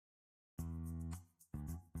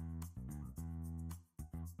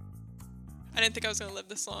didn't think I was gonna live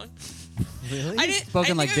this long. Really?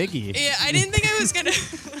 Spoken like Biggie. Yeah, I didn't think I was gonna.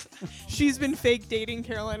 She's been fake dating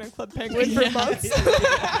Caroline and Club Penguin for months.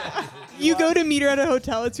 You go to meet her at a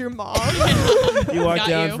hotel, it's your mom. You walk Not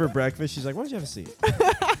down you. for breakfast. She's like, "Why don't you have a seat?"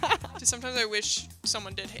 Sometimes I wish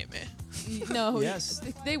someone did hate me. No, Yes.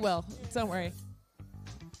 they will. Don't worry.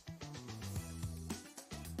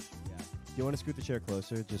 Do you want to scoot the chair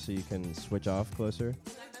closer just so you can switch off closer?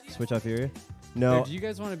 Switch off your ear? No. Do you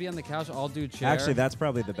guys want to be on the couch all do chair? Actually, that's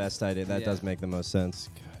probably the best idea. That Yeah. does make the most sense.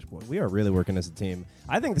 Gosh, boy, we are really working as a team.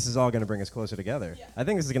 I think this is all going to bring us closer together. Yeah. I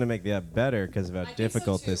think this is going to make the app better because of how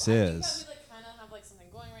difficult this is.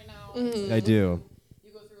 I do.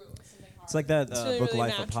 It's like that really, book really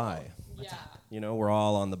Life of natural. Pi. Yeah. You know, we're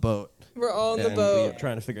all on the boat. We're all on the and boat. we're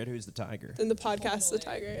trying to figure out who's the tiger. In the podcast, The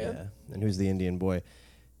Tiger, yeah. And who's the Indian boy.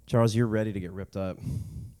 Charles, you're ready to get ripped up.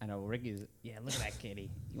 I know Ricky's. Yeah, look at that kitty.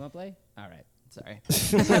 You want to play? All right. Sorry.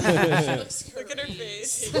 Look at her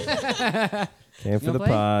face. Came for wanna the play?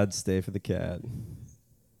 pod, stay for the cat.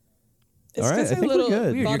 It's All right, 'cause I her think we're little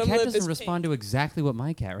good. Weird. Your bottom cat lip doesn't is respond to exactly what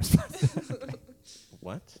my cat responds.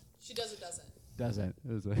 What? She does or doesn't. Doesn't.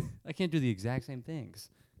 It was like, I can't do the exact same things.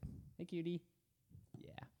 Hey, cutie.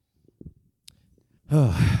 Yeah.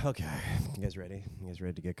 Oh, okay. You guys ready? You guys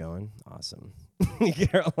ready to get going? Awesome.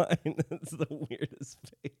 Caroline, that's the weirdest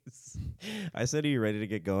face. I said, "Are you ready to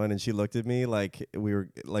get going?" And she looked at me like we're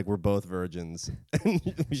both virgins. And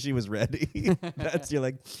she was ready. You're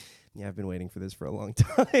like, "Yeah, I've been waiting for this for a long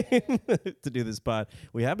time to do this pod."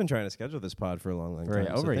 We have been trying to schedule this pod for a long For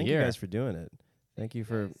time. over a thank year. you guys for doing it. Thank you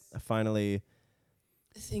for finally.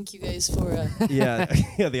 Thank you guys for. Yeah,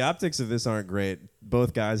 the optics of this aren't great.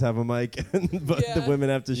 Both guys have a mic, and the Yeah. women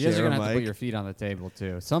have to You guys are share a gonna have to put mic. your feet on the table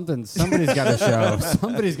too. Somebody's got to show.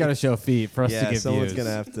 Somebody's got to show feet for us to Yeah, get someone's views.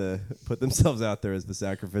 gonna have to put themselves out there as the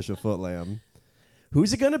sacrificial foot lamb.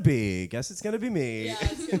 Who's it gonna be? Guess it's gonna be me. Yeah,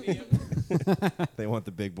 it's gonna be him. They want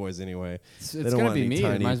the big boys anyway. It's don't gonna want be any me. It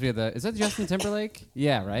tiny- reminds me of the. Is that Justin Timberlake?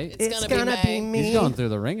 Yeah, right. It's gonna be me. He's going through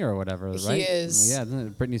the ringer or whatever, He right? is. Well, yeah, isn't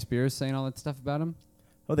it Britney Spears saying all that stuff about him?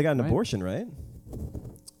 Oh, they got an Right. abortion, right?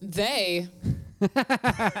 They.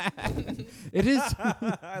 It is.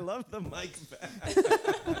 I love the mic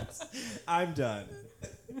back. I'm done.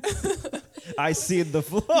 I cede the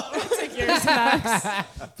floor.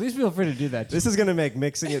 Please feel free to do that. This is gonna make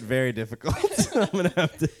mixing it very difficult. I'm gonna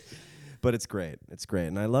have to. But it's great. It's great,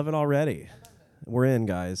 and I love it already. We're in,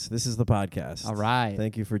 guys. This is the podcast. All right.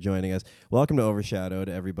 Thank you for joining us. Welcome to Overshadowed,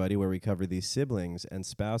 everybody, where we cover the siblings and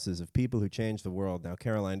spouses of people who changed the world. Now,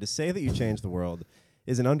 Caroline, to say that you changed the world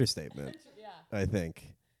is an understatement, I think. Is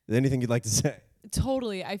there anything you'd like to say?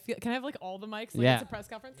 Totally. I feel. Can I have like all the mics? Like Yeah. it's a press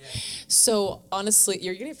conference. So honestly,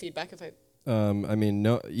 you're getting feedback if I. I mean,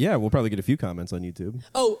 no. Yeah, we'll probably get a few comments on YouTube.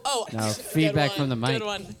 Oh. No, good feedback one, from the mic. Good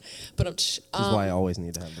one. But This is why I always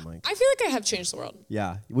need to have the mic. I feel like I have changed the world.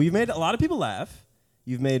 Yeah. Well, you've made a lot of people laugh.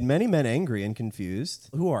 You've made many men angry and confused.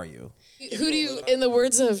 Who are you? Who do you, in the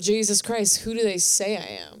words of Jesus Christ, who do they say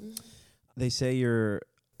I am? They say you're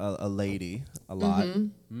a lady a lot.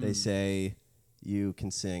 They say you can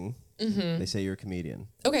sing. They say you're a comedian.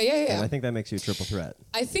 Okay, yeah. And I think that makes you a triple threat.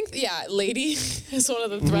 I think, lady is one of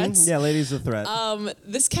the threats. Yeah, lady's a threat.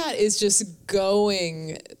 This cat is just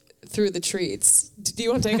going through the treats. Do you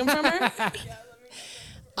want to take him from her?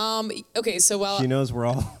 Okay, so while She knows we're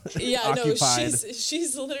all occupied. no,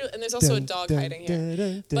 she's literally, and there's also a dog hiding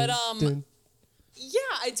here. But yeah,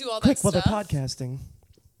 I do all that Quick, stuff. while they're podcasting.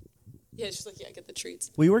 Yeah, she's like, I get the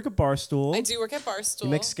treats. Well, you work at Barstool. I do work at Barstool. You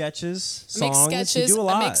make sketches, I make songs. sketches. You do a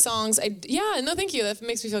lot. I make songs. No, thank you. That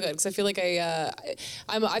makes me feel good because I feel like I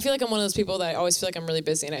feel like I'm one of those people that I always feel like I'm really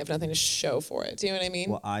busy and I have nothing to show for it. Do you know what I mean?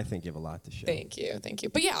 Well, I think you have a lot to show. Thank you.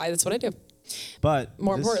 But yeah, that's what I do. But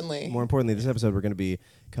More importantly, this episode we're going to be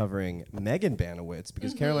covering M.E.G.A.N. Baniewicz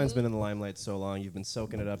because Caroline's been in the limelight so long. You've been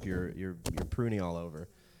soaking it up. You're pruning all over.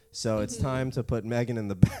 So it's time to put M.E.G.A.N. in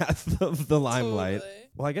the bath of the limelight. Totally.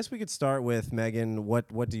 Well, I guess we could start with M.E.G.A.N.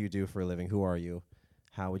 What do you do for a living? Who are you?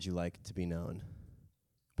 How would you like to be known?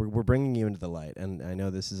 We're bringing you into the light, and I know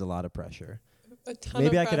this is a lot of pressure. A ton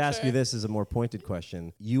Maybe of I could ask you pressure. this as a more pointed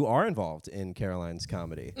question. You are involved in Caroline's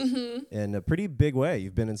comedy in a pretty big way.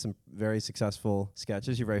 You've been in some very successful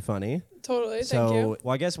sketches. You're very funny. Totally, So, thank you.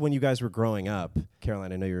 well, I guess when you guys were growing up,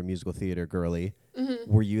 Caroline, I know you're a musical theater girly.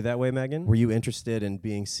 Were you that way, M.E.G.A.N.? Were you interested in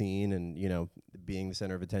being seen and, being the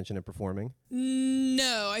center of attention and performing?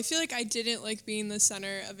 No, I feel like I didn't like being the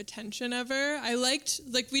center of attention ever. I liked,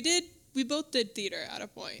 we both did theater at a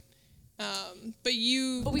point. But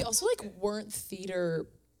we also weren't theater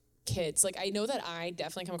kids. Like I know that I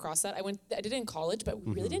definitely come across that. I did it in college, but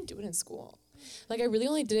we really didn't do it in school. Like I really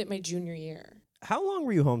only did it my junior year. How long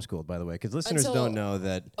were you homeschooled, by the way? Because listeners Until- don't know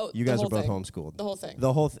that you the guys whole are both thing. homeschooled.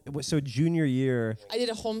 The whole thing. So junior year, I did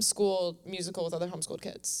a homeschool musical with other homeschooled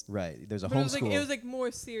kids. right? There's a But homeschool. it was like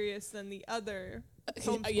more serious than the other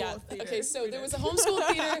homeschool Yeah. theater. Okay, so there was a homeschool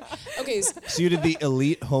theater. Okay, so you did the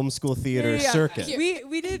elite homeschool theater Yeah. circuit. Here.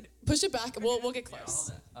 We did. push it back. We'll get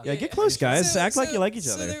close. Yeah, get close, guys. Act like you like each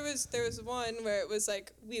So other. there was one where it was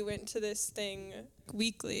like we went to this thing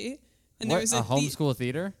weekly, and What, there was a homeschool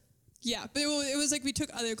theater? Yeah, but it was like we took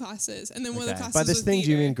other classes, and then one of the Okay. classes By this was thing, do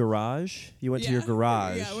you theater. mean garage? You went to your Yeah.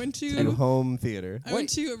 garage. Yeah, I went to- do home theater. I went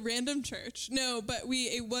to a random church. No, but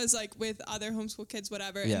it was like with other homeschool kids,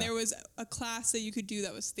 whatever. Yeah. And there was a class that you could do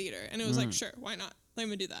that was theater, and it was like, sure, why not? Let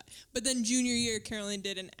me do that. But then junior year, Caroline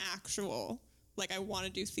did an actual like I want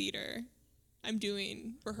to do theater. I'm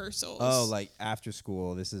doing rehearsals. Oh, like after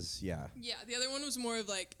school. This is Yeah, the other one was more of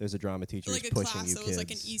like There's a drama teacher who's like a pushing class you that kids. was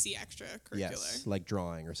like an easy extracurricular. Yes, like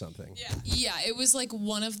drawing or something. Yeah. Yeah, it was like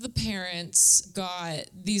one of the parents got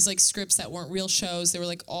these like scripts that weren't real shows. They were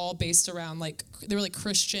like all based around like they were like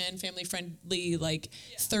Christian, family friendly, like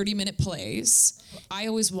 30-minute plays. I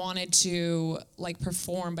always wanted to like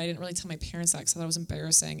perform, but I didn't really tell my parents that because I thought it was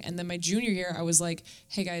embarrassing. And then my junior year, I was like,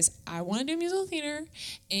 hey guys, I want to do musical theater,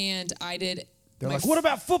 and I did. They're like, what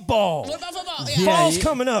about football? What about football? Fall's you-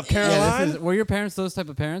 coming up, Caroline. Were your parents those type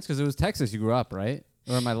of parents? Because it was Texas you grew up, right?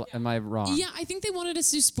 Or am I wrong? Yeah, I think they wanted us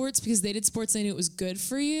to do sports because they did sports. They knew it was good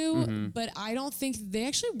for you, but I don't think they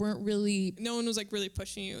actually weren't really. No one was like really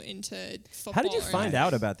pushing you into football. How did you or find anything.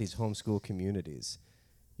 out about these homeschool communities?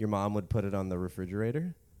 Your mom would put it on the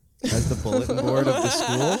refrigerator as the bulletin board of the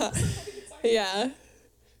school? Yeah.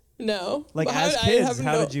 No. Like But as I kids, have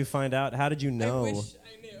how no- did you find out? How did you I know wish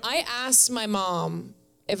I knew. I asked my mom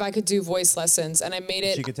if I could do voice lessons, and I made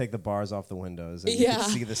it. she could take the bars off the windows and you Yeah. could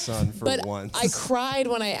see the sun for but once? I cried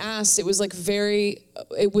when I asked. It was like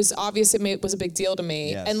it was obvious it was a big deal to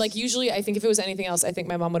me. Yes. And like usually I think if it was anything else, I think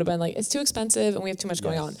my mom would have been like, it's too expensive and we have too much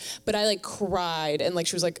going on. But I like cried and like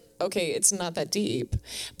she was like, okay, it's not that deep.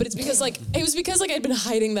 But it's because like I'd been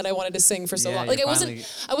hiding that I wanted to sing for so Yeah, long. Like you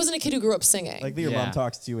I wasn't a kid who grew up singing. like that your Yeah. mom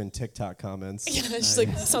talks to you in TikTok comments. yeah, she's like,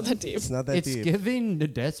 it's not that deep. It's not that It's deep. giving the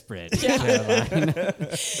desperate.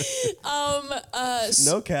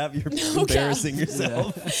 No cap, you're embarrassing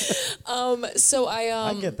yourself. So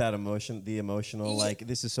I get that emotion, the emotional, like,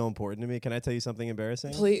 this is so important to me. Can I tell you something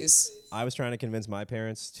embarrassing? please. I was trying to convince my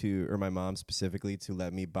parents or my mom specifically, to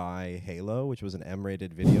let me buy Halo, which was an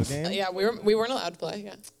M-rated video game. Yeah, we weren't allowed to play.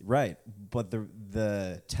 Yeah. Right, but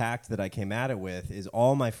the tact that I came at it with is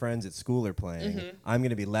all my friends at school are playing. I'm going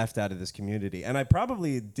to be left out of this community, and I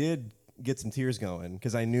probably did get some tears going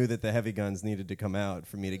because I knew that the heavy guns needed to come out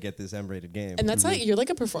for me to get this M-rated game. And that's how you're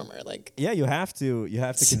like a performer. Like Yeah, you have to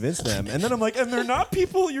convince them, and then I'm like, and they're not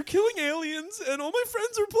people. You're killing aliens, and all my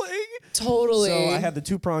friends are playing. totally. So I had the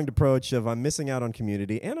two-pronged approach of I'm missing out on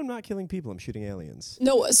community, and I'm not killing people. I'm shooting aliens.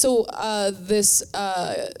 No, so this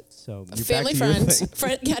So you're family back to your thing.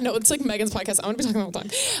 friend, yeah, no, it's like Megan's podcast. I want to be talking about the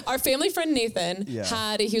time. Our family friend Nathan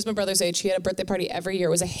Yeah. he was my brother's age. He had a birthday party every year.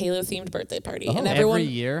 It was a Halo themed birthday party, and everyone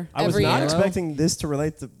Every year? I was every not year. expecting this to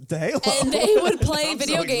relate to Halo. and they would play I'm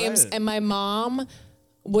video so games, excited. and my mom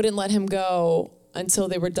wouldn't let him go until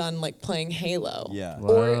they were done like playing Halo. Yeah.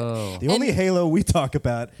 Whoa. The only Halo we talk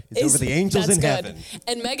about is over the angels that's in good. heaven.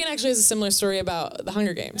 And Megan actually has a similar story about the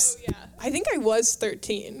Hunger Games. Yeah. I think I was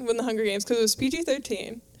 13 when the Hunger Games, because it was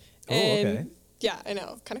PG-13. Oh, And okay. yeah, I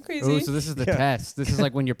know. Kind of crazy. Oh, so this is the Yeah. test. This is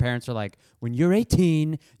like when your parents are like, when you're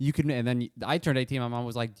 18, you can. And then I turned 18. My mom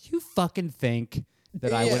was like, do you fucking think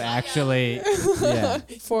that I would Yeah. actually? Yeah.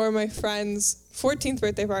 For my friend's 14th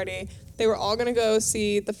birthday party, they were all going to go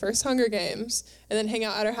see the first Hunger Games and then hang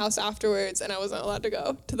out at our house afterwards, and I wasn't allowed to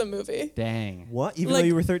go to the movie. Dang. What? Even Like- though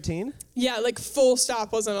you were 13? Yeah, like full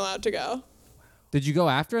stop, wasn't allowed to go. Did you go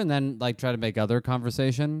after and then like try to make other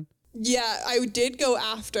conversation? Yeah, I did go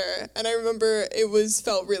after, and I remember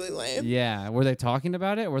felt really lame. Yeah. Were they talking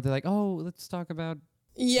about it? Or were they like, oh, let's talk about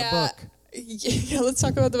Yeah. book? Yeah, let's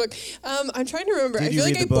talk about the book. I'm trying to remember. Did I you feel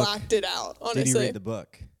read like I the book? blacked it out, honestly. Did you read the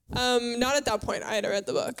book? Not at that point. I had read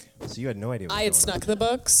the book. So you had no idea what I had was going snuck the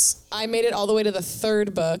books. I made it all the way to the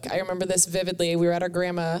third book. I remember this vividly. We were at our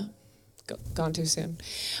grandma. Gone too soon.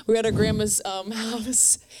 We were at our grandma's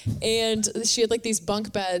house, and she had like these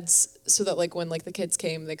bunk beds, so that like when like the kids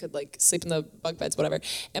came, they could like sleep in the bunk beds, whatever.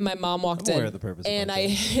 And my mom walked I'm aware in, of the purpose of and bunk I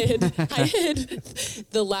hid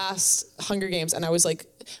the last Hunger Games, and I was like,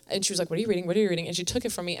 and she was like, "What are you reading? What are you reading?" And she took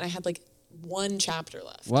it from me, and I had like one chapter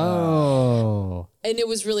left. Whoa. And it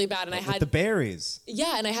was really bad, and I With had the berries.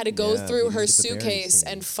 Yeah, and I had to go Yeah, through you her did the berries suitcase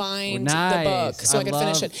thing. and find Nice. the book so I could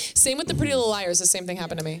finish love- it. Same with the Pretty Little Liars. The same thing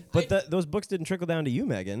happened to me. But those books didn't trickle down to you,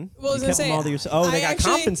 Megan. Well, I was you gonna kept them say, all to yourself. Oh, they I got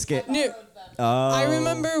actually confiscated. knew- I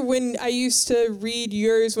remember when I used to read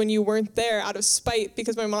yours when you weren't there out of spite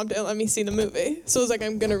because my mom didn't let me see the movie. So I was like,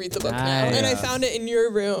 I'm going to read the book now. Nice. And I Yeah. found it in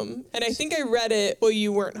your room. And I think I read it while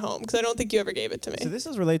you weren't home because I don't think you ever gave it to me. So this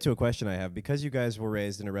is related to a question I have. Because you guys were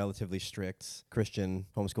raised in a relatively strict Christian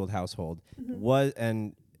homeschooled household,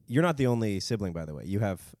 and you're not the only sibling, by the way. You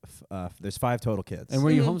have, there's 5 total kids. And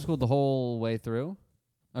were you homeschooled the whole way through?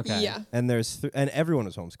 Okay. Yeah. And there's and everyone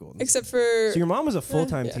was homeschooled. Except for... So your mom was a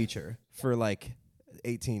full-time yeah. teacher for like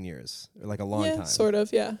 18 years, or like a long yeah, time, sort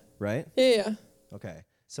of, yeah. right? Yeah. Okay.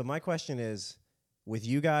 So my question is, with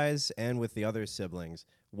you guys and with the other siblings,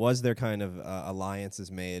 was there kind of alliances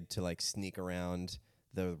made to like sneak around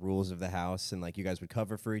the rules of the house, and like you guys would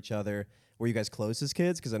cover for each other? Were you guys close as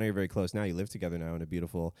kids? Because I know you're very close now. You live together now in a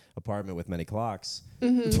beautiful apartment with many clocks.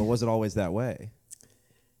 But was it always that way?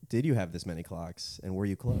 Did you have this many clocks, and were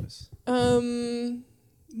you close?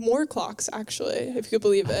 More clocks, actually, if you could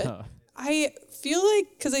believe it. I feel like,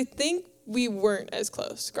 because I think we weren't as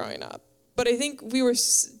close growing up, but I think we were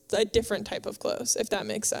a different type of close, if that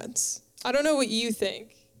makes sense. I don't know what you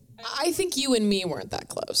think. I think you and me weren't that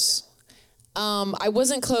close. I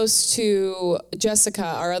wasn't close to Jessica,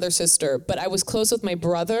 our other sister, but I was close with my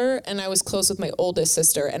brother and I was close with my oldest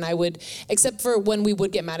sister. And I would, except for when we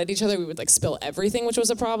would get mad at each other, we would like spill everything, which was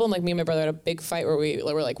a problem. Like me and my brother had a big fight where we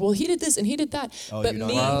were like, well, he did this and he did that. Oh, but you don't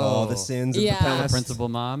me, like all the sins of Yeah. the past? Principal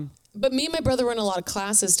mom. But me and my brother were in a lot of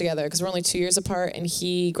classes together because we're only 2 years apart, and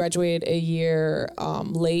he graduated a year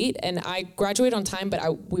late, and I graduated on time, but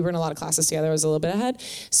we were in a lot of classes together. I was a little bit ahead,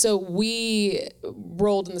 so we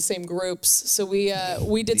rolled in the same groups. So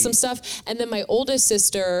we did some stuff, and then my oldest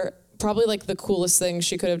sister. Probably like the coolest thing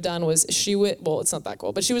she could have done was well, it's not that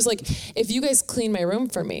cool, but she was like, if you guys clean my room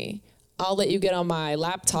for me, I'll let you get on my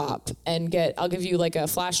laptop and I'll give you like a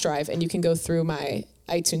flash drive and you can go through my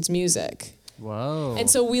iTunes music. Whoa. And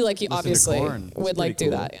so we obviously corn. would pretty do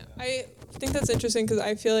cool. that. Yeah. I think that's interesting because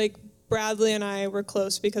I feel like Bradley and I were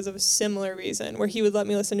close because of a similar reason where he would let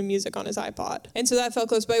me listen to music on his iPod. And so that felt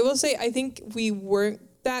close. But I will say, I think we weren't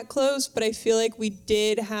that close, but I feel like we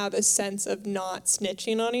did have a sense of not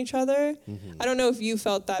snitching on each other. I don't know if you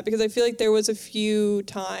felt that because I feel like there was a few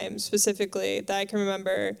times specifically that I can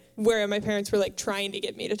remember where my parents were like trying to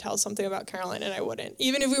get me to tell something about Caroline and I wouldn't.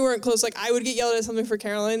 Even if we weren't close, like I would get yelled at something for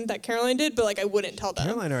Caroline that Caroline did, but like I wouldn't tell them.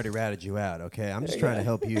 Caroline already ratted you out, okay? I'm just trying to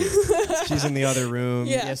help you. She's in the other room.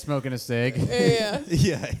 Yeah. Yeah, smoking a cig. Yeah.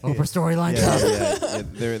 Yeah. Over storyline Yeah,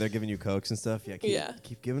 time. yeah. They're giving you cokes and stuff. Yeah,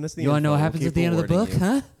 keep giving us the You want to know what info. happens We'll at the keep end of the book, rewarding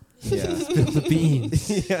you. huh? Yeah. The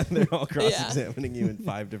beans. Yeah, they're all cross-examining you in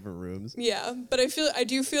 5 different rooms. Yeah, but I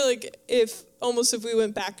do feel like if we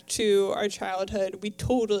went back to our childhood, we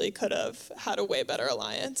totally could have had a way better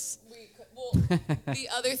alliance. The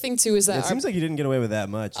other thing too is that It seems like you didn't get away with that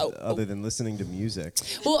much, Oh, other than listening to music.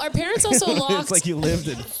 our parents also locked. It's like you lived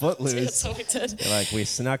in Footloose. So we did. You're like, we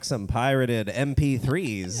snuck some pirated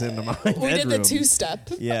MP3s into my bedroom. We did the 2-step.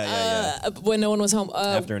 Yeah. When no one was home.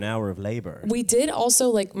 After an hour of labor. We did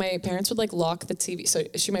also my parents would like lock the TV. So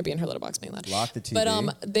she might be in her little box being loud. Lock the TV.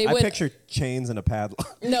 But they I would. picture chains and a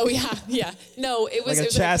padlock. No, yeah. No, it was Like a it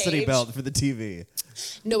was in chastity cage. belt for the TV.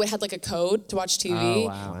 No, it had like a code to watch TV. Oh,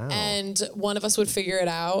 wow. Wow. And one of us would figure it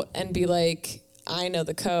out and be like, I know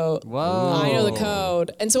the code. Whoa. I know the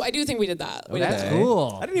code. And so I do think we did that. We did That's that.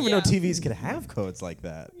 cool. I didn't even know Yeah. TVs could have codes like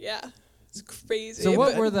that. Yeah, it's crazy. So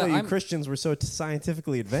what I were didn't know the you I'm- Christians were so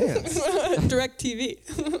scientifically advanced? Direct TV?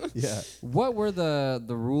 Yeah. What were the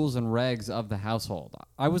rules and regs of the household?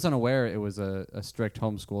 I was unaware it was a strict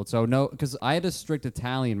homeschool. So no, because I had a strict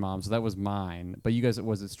Italian mom, so that was mine. But you guys,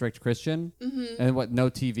 was it strict Christian? Mm-hmm. And what? No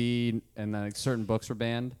TV, and then like, certain books were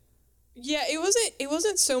banned. Yeah, it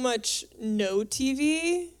wasn't so much no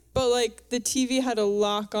TV, but like the TV had a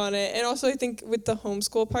lock on it, and also I think with the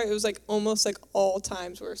homeschool part, it was like almost like all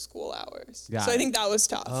times were school hours. Got So I it. think that was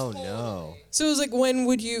tough. Oh no. So it was like when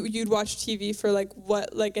would you'd watch TV for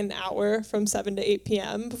like an hour from 7 to 8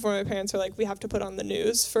 p.m. before my parents were like, we have to put on the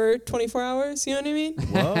news for 24 hours. You know what I mean?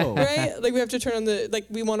 Whoa. Right? Like we have to turn on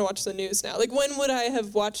we want to watch the news now. Like when would I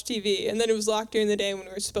have watched TV? And then it was locked during the day when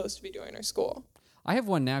we were supposed to be doing our school. I have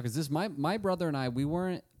one now because my brother and I, we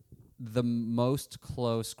weren't the most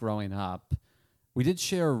close growing up. We did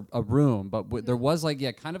share a room, but there was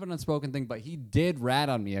kind of an unspoken thing, but he did rat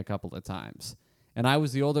on me a couple of times. And I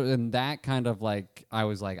was the older, and that kind of I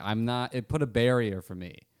was like, I'm not, it put a barrier for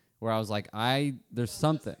me where I was like, there's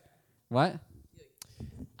something. What?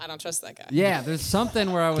 I don't trust that guy. Yeah, there's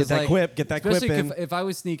something where I was like, get that quip especially in. if I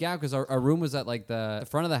would sneak out, because our room was at like the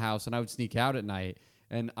front of the house, and I would sneak out at night,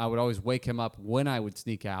 and I would always wake him up when I would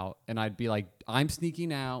sneak out, and I'd be like, I'm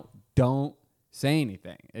sneaking out, don't say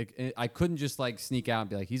anything. I couldn't just like sneak out and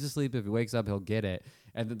be like, he's asleep, if he wakes up, he'll get it.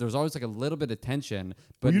 And there's always like a little bit of tension.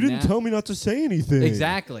 But you didn't tell me not to say anything.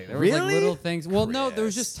 Exactly. There was like Really? little things. Well, no, there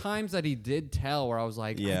was Chris. just times that he did tell where I was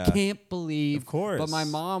like, Yeah. I can't believe. Of course. But my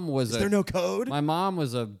mom was Is there no code? My mom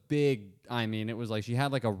was a big, I mean, it was like she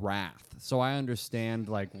had like a wrath. So I understand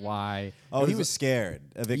like why. Oh, It he was scared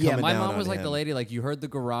of it Yeah, coming my down mom on was like him. the lady, like you heard the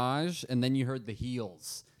garage and then you heard the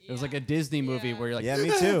heels. It was like a Disney movie where you're like, Yeah,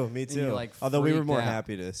 me too. Me and you, too. like, Although we were freaked more out.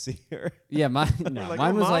 happy to see her. Yeah, mine Like,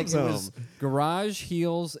 mine oh, was like mom's it was home. garage,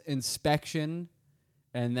 heels, inspection,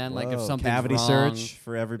 and then like if Whoa, something's cavity wrong, search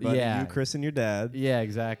for everybody. Yeah. You, Chris, and your dad. Yeah,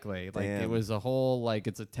 exactly. Like it Damn. was a whole like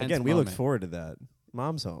it's a tense Again, we moment. looked forward to that.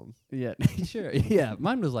 Mom's home. Yeah, sure. Yeah,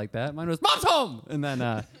 mine was like that. Mine was mom's home, and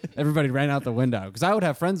then everybody ran out the window because I would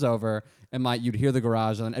have friends over, and you'd hear the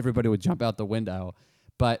garage, and then everybody would jump out the window.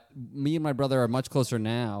 But me and my brother are much closer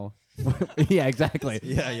now. Yeah, exactly.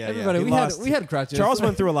 Yeah. Everybody, He we lost- had crutches. Charles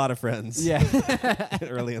went through a lot of friends. Yeah,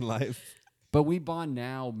 early in life. but we bond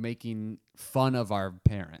now making fun of our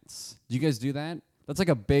parents. Do you guys do that? That's like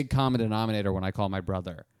a big common denominator when I call my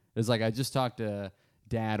brother. It's like I just talked to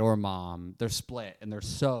dad or mom. They're split and they're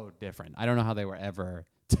so different. I don't know how they were ever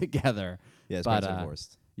together. Yeah, his but parents are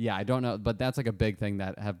divorced. yeah, I don't know, but that's like a big thing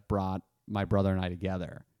that have brought my brother and I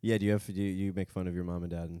together. Yeah, do you make fun of your mom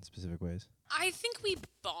and dad in specific ways? I think we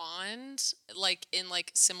bond like in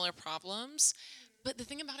like similar problems, but the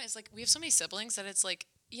thing about it is like we have so many siblings that it's like,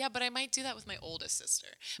 yeah, but I might do that with my oldest sister.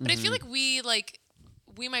 But I feel like we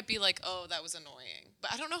might be like, oh, that was annoying.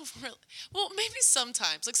 But I don't know if well, maybe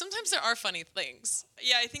sometimes. Like sometimes there are funny things.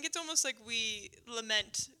 Yeah, I think it's almost like we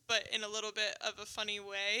lament, but in a little bit of a funny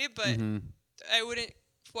way. But I wouldn't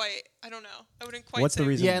quite. I don't know. I wouldn't quite. What's the say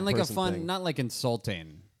reason? Yeah, and like a person fun, thing. not like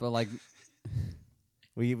insulting, but like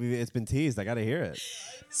It's been teased. I got to hear it.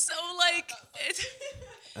 So like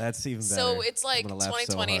That's even better. So it's like I'm gonna laugh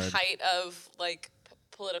so 2020 hard. height of like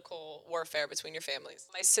political warfare between your families.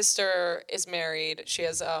 My sister is married. She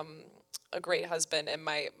has a great husband, and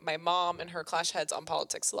my mom and her clash heads on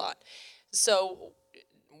politics a lot. So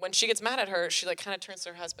when she gets mad at her, she like kind of turns to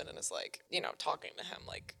her husband and is like, talking to him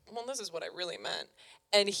like, well, this is what I really meant.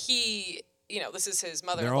 And he, this is his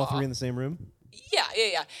mother-in-law. They're all three in the same room?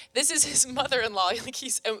 Yeah. This is his mother-in-law. Like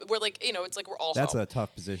we're like, it's like we're all That's home. a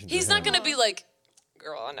tough position. He's to not have. going to be like,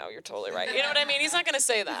 girl, I know, you're totally right. You know what I mean? He's not going to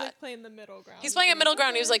say He's that. like playing the middle ground. He's playing at middle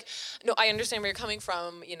ground. He was like, no, I understand where you're coming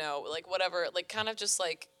from, like whatever, like kind of just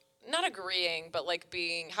like, not agreeing, but like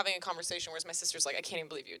having a conversation, whereas my sister's like, I can't even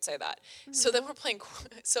believe you would say that. So then we're playing,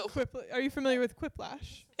 Are you familiar with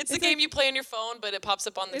Quiplash? it's the game you play on your phone, but it pops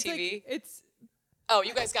up on the It's TV. like, it's Oh,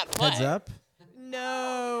 you guys got to play. Heads up.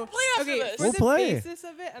 no. Play after Okay, this. for We'll the play. basis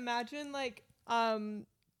of it, imagine like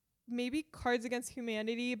maybe Cards Against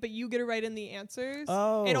Humanity, but you get to write in the answers.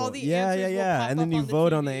 Oh, and all the yeah, answers yeah, will yeah. pop And then up you on the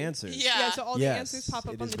vote TV. on the answers. Yeah. Yeah, so all the Yes, answers pop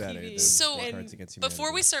up it on is the better TV. than So- Cards Against Before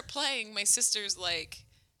Humanity. we start playing, my sister's like,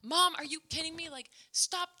 Mom, are you kidding me? Like,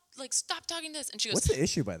 stop talking to this. And she goes, What's the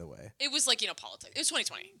issue, by the way? it was like, politics. It was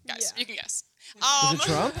 2020, guys. Yeah. You can guess. Was it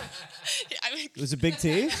Trump? Yeah, I mean, Was it Big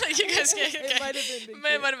T? you guys get It might have been Big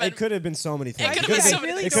Might have It been. could have been so many things. could have been so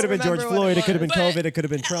many It things. could have been George I don't remember what Floyd. it It could have been was. COVID. It could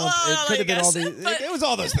have been Trump. Well, It could have been all I these. guess, but- It was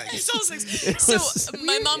all those things. It's all those things. It So was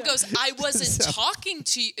my mom weird. goes, I wasn't talking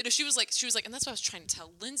to you. She was like, and that's what I was trying to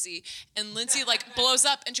tell Lindsay. And Lindsay like blows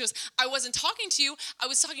up and she goes, I wasn't talking to you. I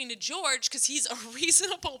was talking to George because he's a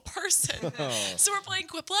reasonable person. Oh. So we're playing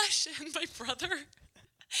Quiplash, and my brother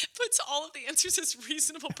puts all of the answers as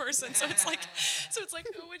reasonable person. So it's like,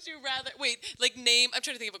 who would you rather? Wait, like name. I'm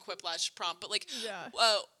trying to think of a Quiplash prompt, but like, Yeah.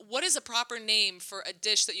 what is a proper name for a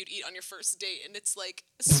dish that you'd eat on your first date? And it's like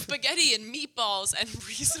spaghetti and meatballs and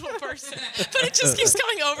reasonable person. But it just keeps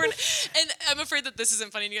going over, and I'm afraid that this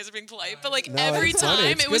isn't funny. And you guys are being polite, but like No, every it's funny.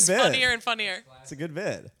 time It's it a was good bit. funnier and funnier. It's a good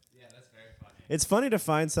vid. It's funny to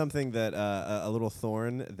find something that a little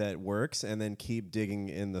thorn that works and then keep digging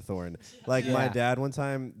in the thorn. Like my dad one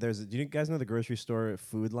time, do you guys know the grocery store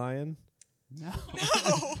Food Lion?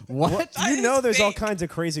 what? You know there's all kinds of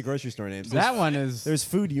crazy grocery store names. That one is. There's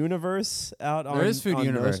Food Universe out on There is Food on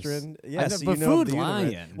Universe. Nostrand. I Yes, know, but you know Food the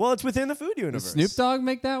universe. Lion. Well, it's within the Food Did universe. Snoop Dogg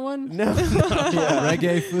make that one? No.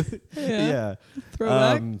 Reggae food. Yeah.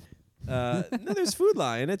 Throwback. No, there's Food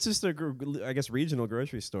Lion. It's just a, I guess, regional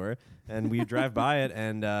grocery store, and we drive by it,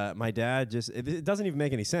 and my dad just, it doesn't even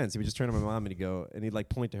make any sense. He would just turn to my mom and he'd like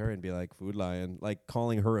point to her and be like, Food Lion, like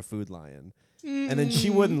calling her a Food Lion, and then she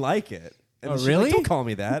wouldn't like it. And Oh, she's really? Like, don't call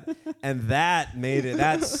me that. And that made it.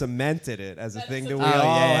 That cemented it as a thing that we Oh, all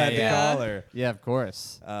yeah, had yeah. to call her. Yeah, of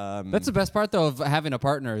course. Um, That's the best part, though, of having a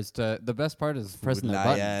partner. The best part is pressing the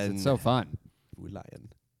buttons. Lion. It's so fun. Food lion.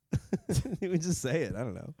 You would just say it. I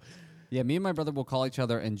don't know. Yeah, me and my brother will call each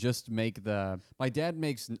other and just make my dad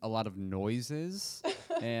makes a lot of noises,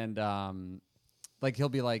 and like he'll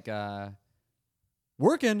be like,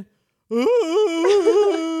 working.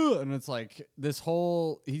 And it's like this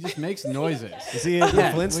whole, he just makes noises. Is he in the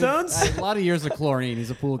Flintstones? A lot of years of chlorine.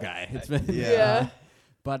 He's a pool guy. It's been, Yeah.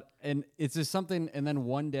 And it's just something, and then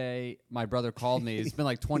one day my brother called me. It's been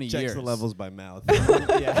like 20 Checks years. the levels by mouth.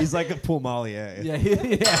 Yeah. He's like a poolmolier. Yeah,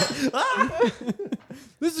 yeah.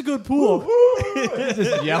 This is a good pool.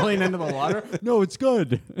 Just yelling into the water. No, it's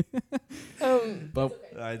good. But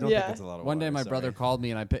I don't Yeah. think it's a lot of one day water, my sorry. brother called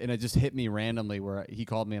me and it just hit me randomly where he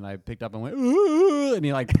called me and I picked up and went, ooh, and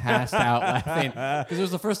he like passed out laughing because it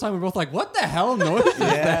was the first time we were both like, what the hell noise is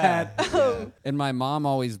that? Yeah. And my mom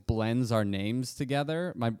always blends our names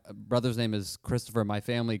together. My brother's name is Christopher. My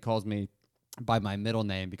family calls me by my middle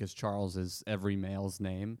name because Charles is every male's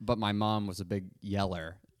name. But my mom was a big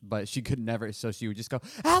yeller, but she could never, so she would just go,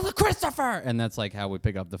 Ella Christopher! And that's like how we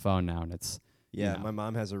pick up the phone now. And it's, Yeah, you know. my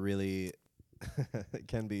mom has a really it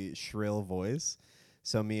can be shrill voice.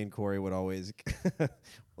 So me and Corey would always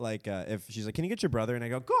like if she's like, "Can you get your brother?" and I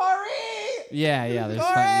go, "Corey!" Yeah, there's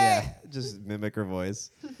Corey! fun, yeah. Just mimic her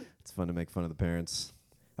voice. It's fun to make fun of the parents.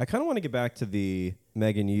 I kind of want to get back to the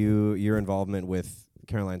Megan, your involvement with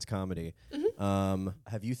Caroline's comedy.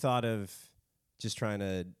 Have you thought of just trying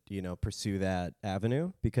to, pursue that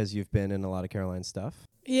avenue because you've been in a lot of Caroline's stuff?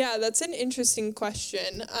 Yeah, that's an interesting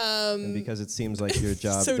question. And because it seems like your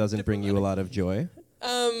job So doesn't bring you a lot of joy.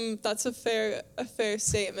 That's a fair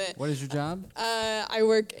statement. What is your job? I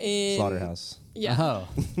work in Slaughterhouse. Yeah, Oh.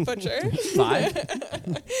 butcher. 5?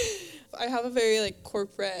 I have a very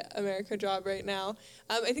corporate America job right now.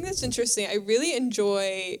 I think that's interesting. I really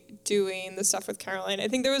enjoy doing the stuff with Caroline. I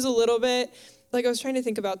think there was a little bit, I was trying to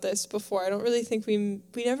think about this before. I don't really think we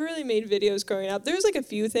never really made videos growing up. There was a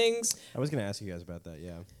few things. I was going to ask you guys about that,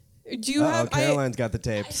 yeah. Do you have? Caroline's got the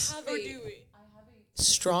tapes. Or do we?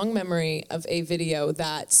 Strong memory of a video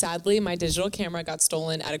that sadly my digital camera got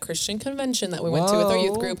stolen at a Christian convention that we went to with our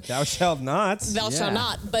youth group. Thou shalt not. Thou shalt Yeah.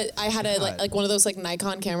 not. But I had a like one of those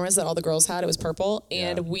Nikon cameras that all the girls had. It was purple,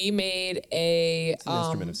 and Yeah. we made a It's an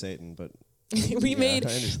instrument of Satan, but we Yeah, made I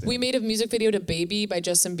understand. we made a music video to "Baby" by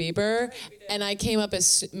Justin Bieber, and I came up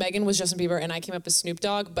as Megan was Justin Bieber, and I came up as Snoop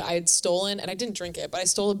Dogg. But I had stolen, and I didn't drink it, but I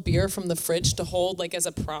stole a beer from the fridge to hold as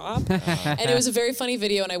a prop, and it was a very funny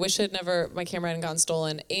video. And I wish my camera hadn't gotten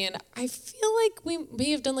stolen. And I feel like we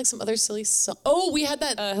may have done some other silly. We had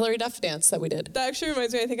that Hillary Duff dance that we did. That actually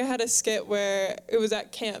reminds me, I think I had a skit where it was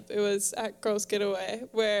at camp. It was at Girls Getaway,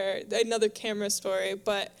 where another camera story,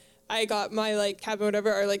 but I got my cabin,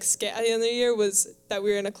 whatever, our skit at the end of the year was that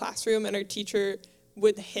we were in a classroom and our teacher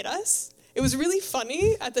would hit us. It was really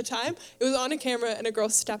funny at the time. It was on a camera and a girl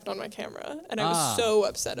stepped on my camera and I was so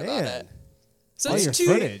upset about Man. it. So Oh, it's your too,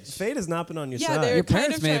 footage. fate has not been on your Yeah, side. they're Your kind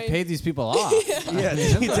parents of may have trying- paid these people off. Yeah, do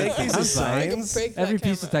you take these as signs? break that Every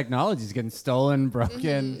piece camera. of technology is getting stolen,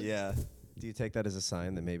 broken. Yeah. Do you take that as a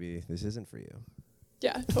sign that maybe this isn't for you?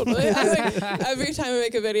 Yeah, totally. Every time I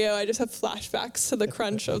make a video, I just have flashbacks to the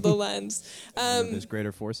crunch of the lens. There's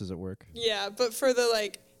greater forces at work. Yeah, but for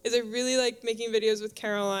the is I really like making videos with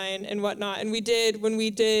Caroline and whatnot. And when we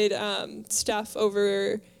did stuff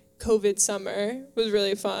over COVID summer was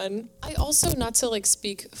really fun. I also, not to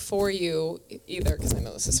speak for you either, because I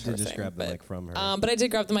know this is You her did just thing, grab the but, mic from her. but I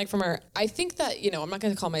did grab the mic from her. I think that, I'm not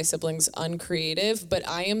going to call my siblings uncreative, but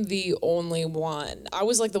I am the only one. I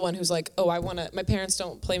was the one who's my parents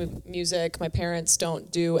don't play music. My parents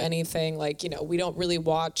don't do anything. We don't really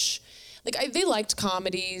watch. They liked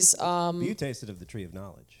comedies. But you tasted of the tree of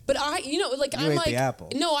knowledge. But I'm ate the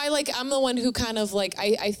apple. No, I'm the one who kind of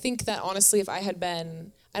I think that honestly, if I had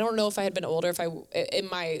been, I don't know if I had been older, in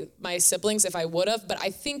my siblings, if I would have, but I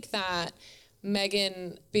think that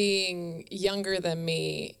Megan being younger than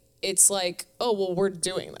me, it's we're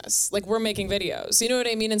doing this. We're making videos. You know what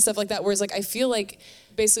I mean? And stuff like that. Whereas I feel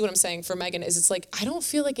basically what I'm saying for Megan is it's I don't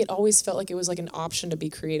feel it always felt it was an option to be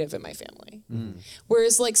creative in my family.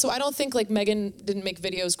 Whereas so I don't think Megan didn't make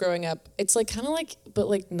videos growing up. It's kind of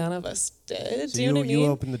but none of us did. So Do you know what I mean? you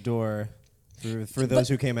opened the door For those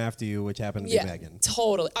who came after you, which happened to be Megan.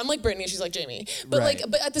 Totally. I'm like Brittany, she's like Jamie. But Right.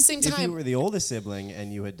 but at the same time, If you were the oldest sibling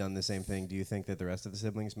and you had done the same thing, do you think that the rest of the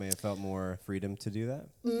siblings may have felt more freedom to do that?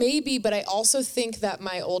 maybe, but I also think that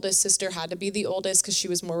my oldest sister had to be the oldest because she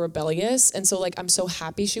was more rebellious. And so like I'm so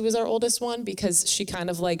happy she was our oldest one because she kind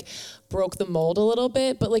of like broke the mold a little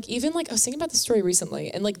bit. But like even like I was thinking about this story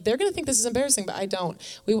recently and like they're gonna think this is embarrassing, but I don't.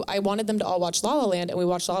 I wanted them to all watch La La Land and we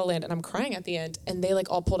watched La La Land and I'm crying at the end and they like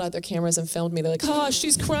all pulled out their cameras and filmed me. They're like, oh,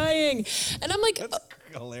 she's crying. And I'm like,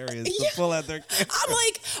 Hilarious to pull out their camera. I'm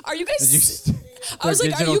like, are you guys? I Their was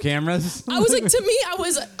like, digital cameras. I was like, to me, I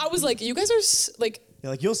was like, you guys are like. You're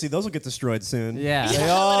like, you'll see, those will get destroyed soon. Yeah. They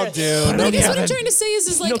all do. But I guess what I'm trying to say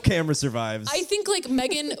is like no camera survives. I think like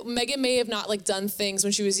Megan may have not like done things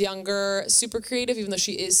when she was younger, super creative, even though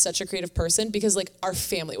she is such a creative person, because like our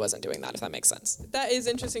family wasn't doing that, if that makes sense. That is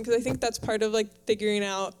interesting because I think that's part of like figuring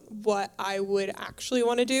out what I would actually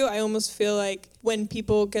want to do. I almost feel like when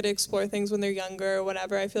people get to explore things when they're younger or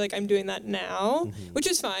whatever, I feel like I'm doing that now, which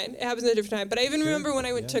is fine. It happens at a different time. But I even remember when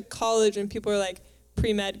I went to college and people were like,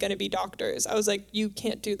 pre-med gonna be doctors. I was like, you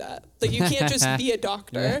can't do that. Like, you can't just be a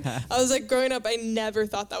doctor. I was like, growing up, I never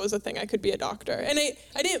thought that was a thing. I could be a doctor. And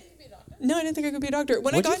I didn't, no, I didn't think I could be a doctor.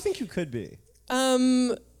 What do you think you could be?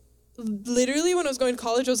 Literally when I was going to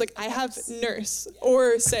college, I was like, I have nurse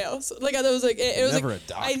or sales. Like, I was like, it was Never like, a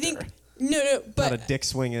doctor. I think, no, but Not a dick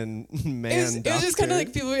swinging man. it was just kind of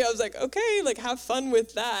like people. I was like, okay, like have fun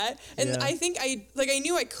with that. And I think I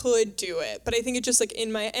knew I could do it, but I think it's just like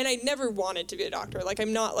in my and I never wanted to be a doctor. Like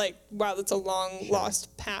I'm not like wow, that's a long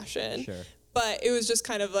lost passion. Sure. But it was just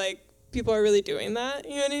kind of like people are really doing that.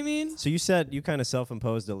 You know what I mean? So you kind of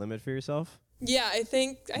self-imposed a limit for yourself? Yeah, I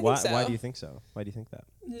think Why, so. why do you think so? Why do you think that?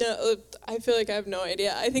 No, I feel like I have no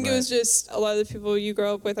idea. I think it was just a lot of the people you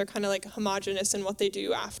grow up with are kind of like homogenous in what they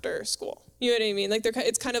do after school. You know what I mean? Like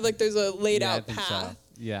it's kind of like there's a laid out I think path. so.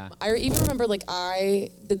 Yeah. I even remember like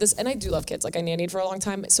I did this, and I do love kids. Like I nannied for a long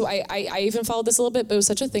time, so I even followed this a little bit. But it was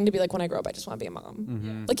such a thing to be like, when I grow up, I just want to be a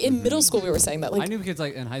mom. Like in middle school, we were saying that. Like I knew kids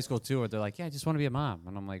like in high school too, where they're like, "Yeah, I just want to be a mom,"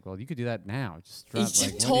 and I'm like, "Well, you could do that now. Just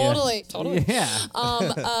drop, like, totally. Yeah.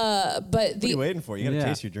 But What are you waiting for? You gotta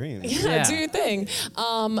taste your dreams. Yeah, do your thing.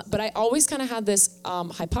 But I always kind of had this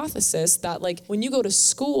hypothesis that like when you go to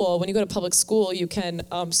school, when you go to public school, you can,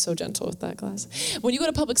 so gentle with that glass. When you go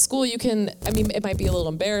to public school, you can, I mean, it might be a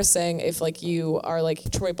little embarrassing if like you are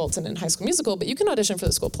like Troy Bolton in High School Musical, but you can audition for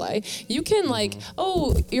the school play. You can like,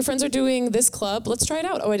 oh, your friends are doing this club, let's try it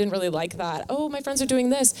out. Oh, I didn't really like that. Oh, my friends are doing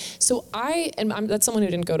this. So that's someone who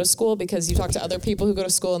didn't go to school, because you talk to other people who go to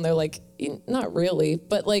school and they're like, not really,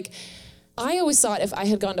 but like, I always thought if I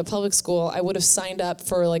had gone to public school, I would have signed up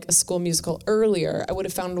for like a school musical earlier. I would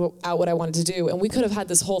have found out what I wanted to do, and we could have had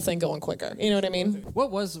this whole thing going quicker. You know what I mean? What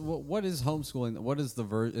is homeschooling? What is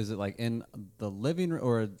is it like in the living room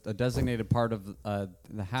or a designated part of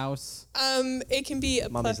the house? It can be a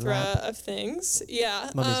Mommy's plethora lap. of things. Yeah.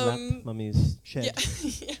 Mummy's lap, mummy's shed.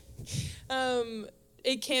 Yeah.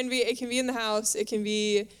 It can be in the house. It can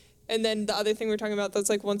be, and then the other thing we're talking about that's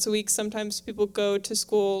like once a week. Sometimes people go to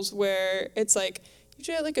schools where it's like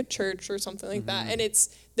usually at like a church or something like that, and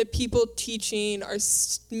it's the people teaching are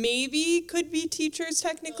maybe could be teachers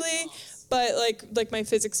technically, but like my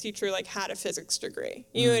physics teacher like had a physics degree.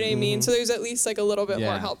 You know what I mean? So there's at least like a little bit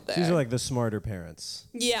more help there. These are like the smarter parents.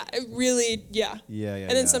 Yeah, it really, yeah. Yeah.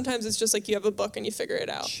 And then sometimes it's just like you have a book and you figure it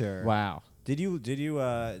out. Sure. Wow. Did you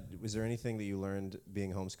was there anything that you learned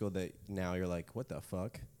being homeschooled that now you're like, what the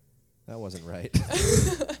fuck? That wasn't right.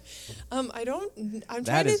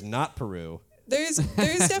 That is not Peru. There's That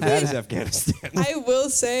is definitely, Afghanistan. I will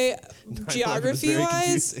say, 9/11 is geography very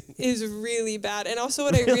wise confusing. is really bad. And also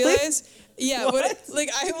what I realized, like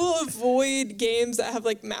I will avoid games that have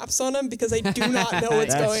like maps on them because I do not know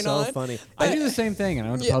what's That's going so on. funny. I do the same thing, and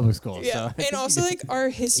I went to public school. Yeah, So. and also like our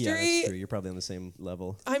Yeah, history. that's true. You're probably on the same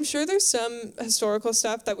level. I'm sure there's some historical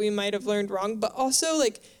stuff that we might have learned wrong, but also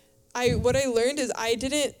like what I learned is I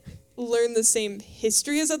didn't learn the same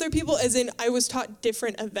history as other people, as in I was taught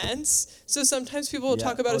different events. So sometimes people will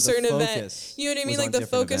talk about a certain event. You know what I mean? Like the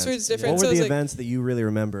focus was different. What So were I was the like, events that you really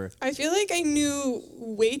remember? I feel like I knew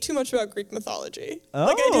way too much about Greek mythology. Oh,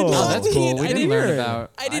 like I did not That's need, cool. We I didn't did, learn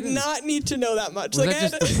about. I did not need to know that much. Was Like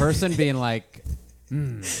that just the person being like,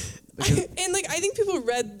 and like I think people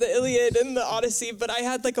read the Iliad and the Odyssey, but I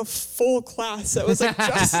had like a full class that was like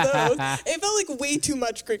just those. It felt like way too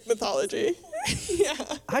much Greek mythology. Yeah.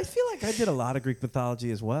 I feel like I did a lot of Greek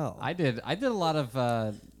mythology as well. I did a lot of.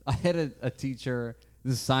 I had a teacher.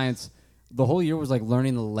 This is science. The whole year was like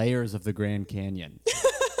learning the layers of the Grand Canyon.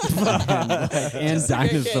 and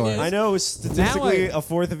dinosaurs. I know statistically a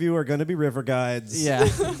fourth of you are going to be river guides. Yeah.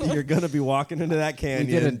 You're going to be walking into that We canyon.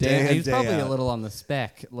 did a day day. in, He's day probably a out. little on the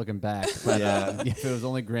spec looking back, but if it was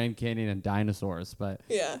only Grand Canyon and dinosaurs, but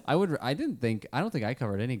Yeah. I don't think I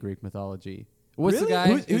covered any Greek mythology. What's the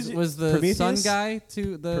Really? guy? Who's was the Prometheus? sun guy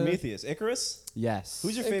to the Prometheus, Icarus. Yes.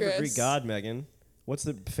 Who's your favorite Icarus. Greek god, Megan? What's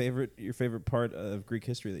your favorite part of Greek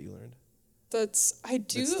history that you learned I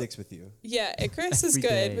do. that sticks with you? Yeah, Icarus is Every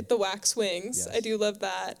good day. with the wax wings. Yes. I do love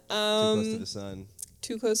that. Too close to the sun.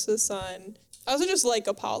 Too close to the sun. I also just like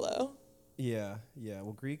Apollo, Yeah.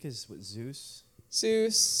 Well, Greek is what, Zeus,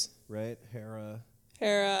 Zeus, right? Hera,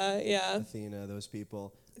 Hera. Yeah, Athena, those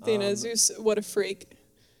people. Athena, Zeus. What a freak.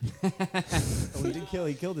 Oh,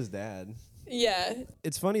 he killed his dad. Yeah,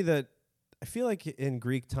 It's funny that I feel like in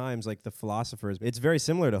Greek times, like the philosophers, it's very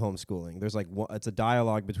similar to homeschooling. There's like it's a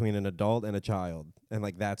dialogue between an adult and a child, and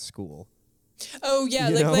like that's school. Oh yeah,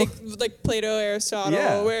 You know? like Plato, Aristotle,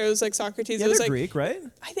 Yeah. where it was like Socrates. Yeah, it was they're like Greek, right?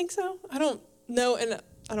 I think so. I don't know, and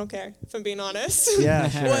I don't care if I'm being honest. Yeah,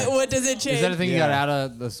 sure. What does it change? Is that a thing you Yeah. got out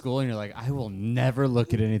of the school and you're like, I will never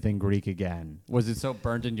look at anything Greek again? Was it so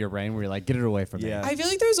burnt into your brain where you're like, get it away from Yeah. I feel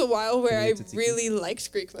like there was a while where I Tzatziki. really liked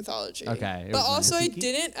Greek mythology. Okay, it But was also nice. I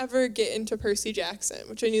didn't ever get into Percy Jackson,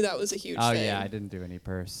 which I knew that was a huge me? Oh thing. yeah, I didn't do any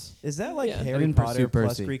purse. Is that like Yeah. Harry didn't Potter pursue plus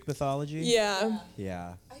Percy. Greek mythology? Yeah.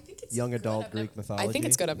 Yeah. I think it's Young good. adult I've Greek never- mythology. I think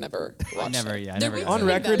it's good. I've never watched never- it. yeah, I They're never- redoing On them.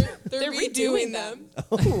 record? They're redoing them.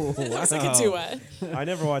 Oh, It's like a duet. I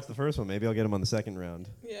never watched the first one. Maybe I'll get him on the second round.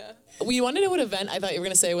 Yeah. We want to know what event I thought you were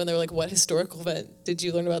going to say when they were like, what historical event did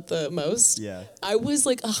you learn about the most? Yeah. I was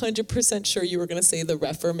like 100% sure you were going to say the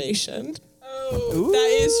Reformation. Oh, that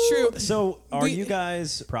is true. So, are We- you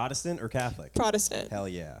guys Protestant or Catholic? Protestant. Hell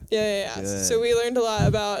yeah. Yeah. Good. So we learned a lot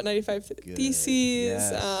about 95 Good. Theses.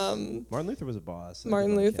 Yes. Martin Luther was a boss.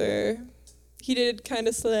 Martin Luther. He did kind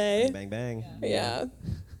of slay. Bang bang. Yeah.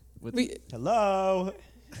 With- We, Hello.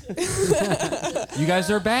 You guys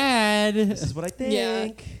are bad. This is what I think.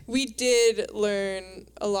 yeah. We did learn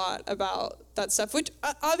a lot about that stuff, which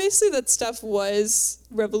obviously that stuff was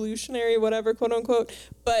revolutionary, whatever, quote unquote.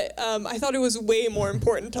 But I thought it was way more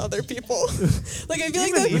important to other people. Like I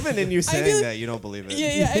feel like Even in you I feel saying like- that, you don't believe it.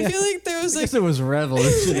 yeah. I feel like there was I like guess it was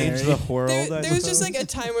revolutionary. Change the world. there was just like a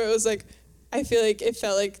time where it was like I feel like it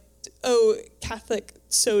felt like, oh, Catholic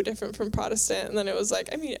so different from Protestant, and then it was like,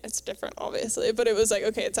 I mean, it's different obviously, but it was like,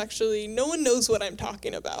 okay, it's actually no one knows what I'm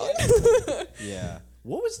talking about. Yeah.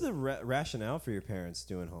 What was the rationale for your parents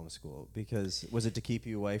doing homeschool? Because was it to keep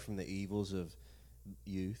you away from the evils of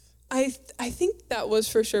youth? I think that was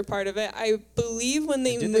for sure part of it. I believe when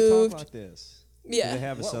they Did moved, they talk like this? yeah. Did they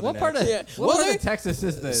have a southern What part of accent? Yeah. what Well, part of there- Texas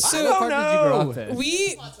is this? So- What part did you grow up in?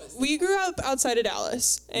 We grew up outside of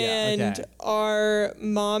Dallas, and okay. our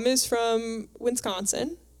mom is from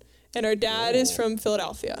Wisconsin, and our dad is from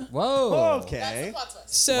Philadelphia. Whoa. Okay.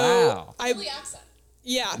 So Wow. accent.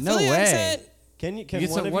 yeah, No Philly way. accent. Can You one get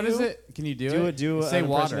some, of what you is it? Can you do do it? do Say an impression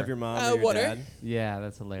water. of your mom or your Water. dad? Yeah,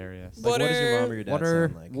 that's hilarious. Like, what does your Water. mom or your dad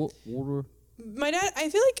Water. sound like? Water. My dad, I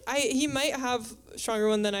feel like he might have a stronger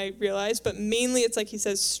one than I realized, but mainly it's like he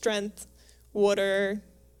says strength, water.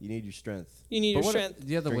 You need your strength. You need But your what- strength. Do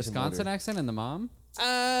you have the Drink some Wisconsin water. accent and the mom?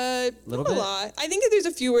 Not Little a bit? lot. I think there's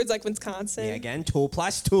a few words like Wisconsin. Yeah, again, 2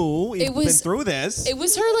 + 2. We've It was- been through this. It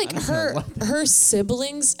was her like her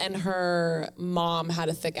siblings and her mom had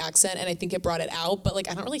a thick accent, and I think it brought it out. But like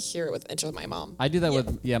I don't really hear it with my mom. I do that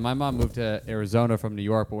with, my mom moved to Arizona from New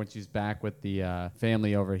York, but when she's back with the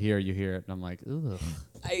family over here, you hear it, and I'm like, ugh.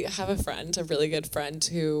 I have a really good friend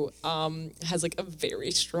who has like a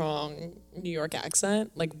very strong New York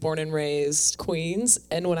accent, like born and raised Queens.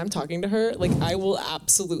 And when I'm talking to her, like I will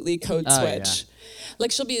absolutely code Oh, switch.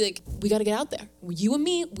 Like she'll be like, "We got to get out there. You and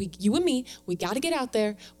me, we got to get out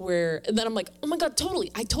there." And then I'm like, "Oh my god,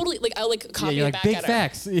 totally! I like copy you're it like, back big at her."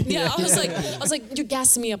 facts. Yeah, I was like, "You're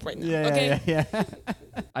gassing me up right now." Okay. Yeah.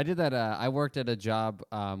 I did that. I worked at a job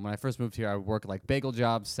when I first moved here. I worked like bagel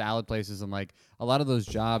jobs, salad places, and like a lot of those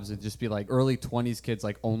jobs would just be like early 20s kids,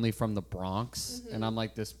 like only from the Bronx. And I'm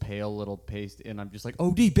like this pale little paste, and I'm just like,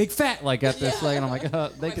 OD, big fat, like at this, like, and I'm like,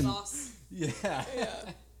 they can. Yeah.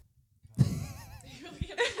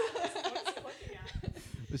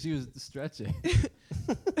 But she was stretching.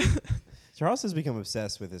 Charles has become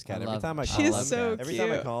obsessed with his cat. I Every love- time I I call She's him, so every time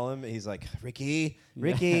I cute. call him, he's like, Ricky,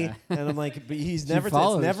 and I'm like, but he's She never. It's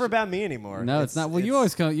follows. never about me anymore. No, it's not. Well,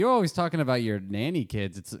 you're always talking about your nanny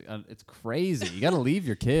kids. It's crazy. You got to leave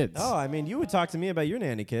your kids. Oh, I mean, you would talk to me about your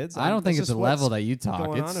nanny kids. I don't think That's it's a just level what's that you talk.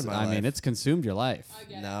 going on in my I mean, life. it's consumed your life.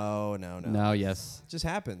 No. No, yes. It just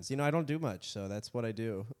happens. You know, I don't do much, so that's what I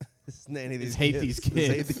do. Just nanny these hate kids. these Just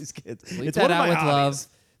hate kids. these kids. Leave It's that one of out my with hobbies.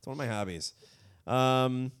 love. It's one of my hobbies. We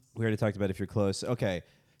already talked about if you're close. Okay.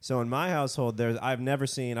 So in my household, I don't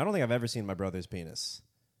think I've ever seen my brother's penis.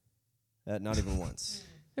 Not even once.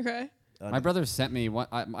 Okay. My brother sent me one.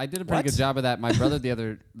 I did a pretty What? good job of that. My brother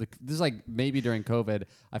this is like maybe during COVID.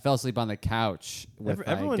 I fell asleep on the couch.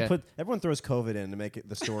 Everyone throws COVID in to make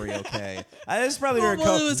the story okay. This is probably Well,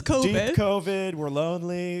 during it was COVID. Deep COVID. We're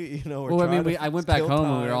lonely. I went back home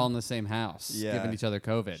and we were all in the same house, Yeah. giving each other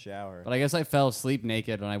COVID. Shower. But I guess I fell asleep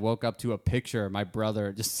naked when I woke up to a picture. My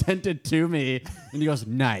brother just sent it to me, and he goes,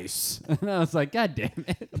 "Nice," and I was like, "God damn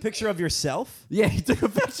it!" A picture of yourself. Yeah, he took a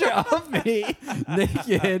picture of me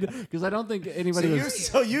naked because I don't think anybody was.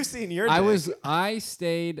 So you've seen your. I dick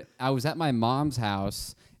was at my mom's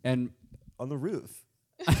house and on the roof,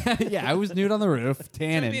 yeah, I was nude on the roof,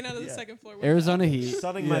 tanning. Jumping out of the second floor window. Arizona heat.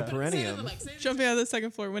 sunning my perineum. Jumping out of the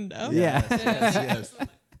second floor window. Yeah. Yes.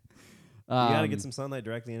 You gotta Um, get some sunlight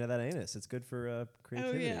directly into that anus. It's good for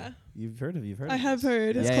creativity. yeah. You've heard of I have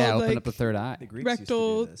heard. It's yeah, called open like up the third eye. The Greeks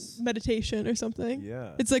rectal used to do this. meditation or something.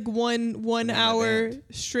 Yeah. It's like one my hour band.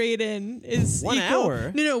 straight in is 1 equal.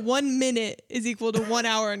 hour? No, 1 minute is equal to 1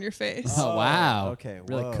 hour on your face. Oh wow! okay,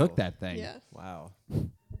 really whoa. cook that thing. Yeah. Wow.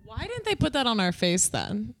 Why didn't they put that on our face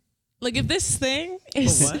then? Like if this thing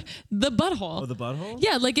is what? the butthole. Oh, the butthole.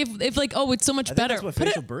 Yeah, like if like it's so much I think better. that's what Put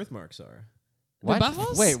facial it, What? birthmarks are.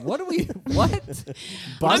 buttholes? Wait, what do we? What?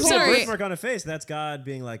 I'm Facial sorry. birthmark on a face. That's God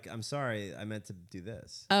being like, I'm sorry, I meant to do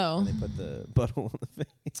this. Oh. And they put the butthole on the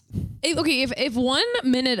face. Okay, if 1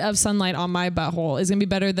 minute of sunlight on my butthole is gonna be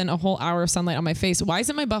better than a whole hour of sunlight on my face, why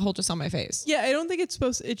isn't my butthole just on my face? Yeah, I don't think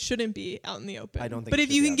it shouldn't be out in the open. I don't think But it if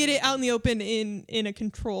should you be can out get in it the out in the open in a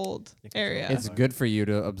controlled area. It's good for you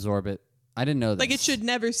to absorb it. I didn't know that. Like it should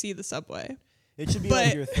never see the subway. It should be But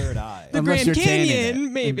like your third eye. The Unless Grand you're tanning Canyon,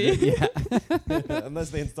 it. maybe. Yeah. Unless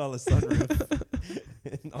they install a sunroof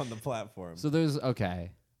on the platform. So there's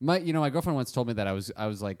My girlfriend once told me that I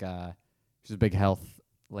was like she's a big health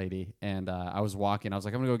lady, and I was walking. I was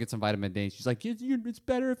like, I'm gonna go get some vitamin D. She's like, it's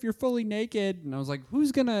better if you're fully naked. And I was like,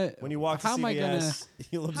 who's gonna? when you walk to how CVS, am I gonna?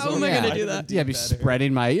 you'll How absorb am I gonna do vitamin that? D Yeah, be better.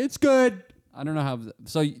 spreading my. It's good. I don't know how.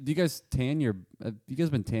 So do you guys tan your? You guys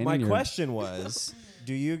been tanning? My your, question was,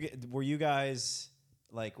 were you guys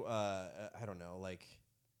like I don't know, like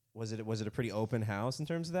was it a pretty open house in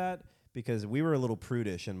terms of that? Because we were a little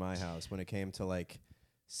prudish in my house when it came to like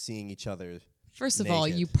seeing each other. First of all,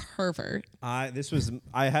 Naked. you pervert. I had to This was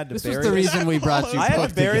bury the reason we brought you. I had both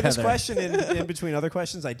to bury this together. question in between other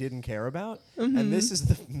questions I didn't care about, and this is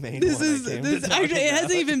the main This one. is I came this to talk actually it about.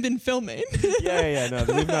 hasn't even been filming. Yeah,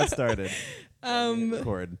 no, we've not started.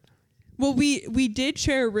 Record. Well, we did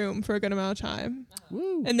share a room for a good amount of time,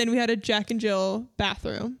 Woo. and then we had a Jack and Jill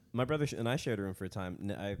bathroom. My brother and I shared a room for a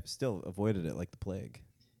time. I still avoided it like the plague.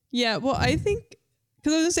 Yeah, well, I think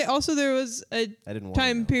because I was gonna say also there was a I didn't want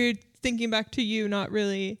time to. period thinking back to you not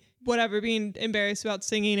really being embarrassed about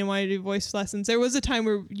singing and wanting to do voice lessons. There was a time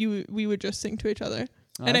where we would just sing to each other,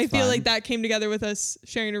 Oh, and I that's feel fun. like that came together with us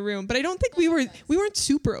sharing a room. But I don't think we weren't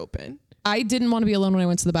super open. I didn't want to be alone when I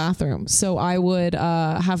went to the bathroom, so I would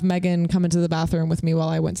have Megan come into the bathroom with me while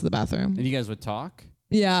I went to the bathroom. And you guys would talk,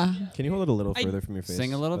 Yeah. Can you hold it a little I- further from your face?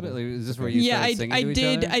 sing a little bit. Like, is this where you Yeah, started singing I to each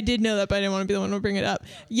did. other? I did know that, but I didn't want to be the one to bring it up.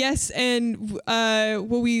 Yes, and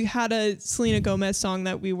we had a Selena Gomez song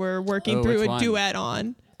that we were working Oh, through which a one? duet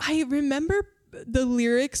on. I remember the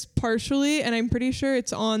lyrics partially, and I'm pretty sure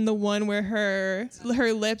it's on the one where her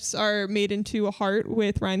lips are made into a heart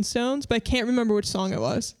with rhinestones, but I can't remember which song it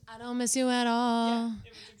was. I don't miss you at all. It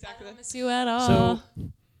was exactly I don't miss you at all. So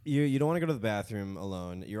you don't want to go to the bathroom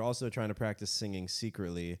alone. You're also trying to practice singing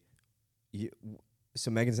secretly. So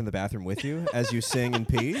Megan's in the bathroom with you as you sing and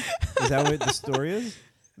pee? Is that what the story is?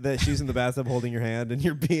 That she's in the bathtub holding your hand and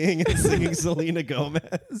you're peeing and singing Selena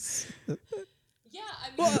Gomez? yeah, I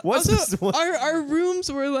mean, Well, What's also, this one? our rooms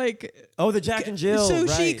were like, Oh, the Jack and Jill. so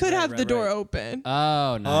she right, could right, have right, the door right. open.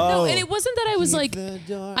 Oh no. no, Oh. and it wasn't that I was Keep like, the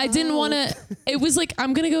door I didn't want to. It was like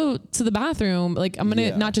I'm gonna go to the bathroom. Like I'm gonna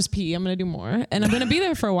Yeah. not just pee. I'm gonna do more, and I'm gonna be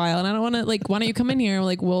there for a while. And I don't want to like. Why don't you come in here?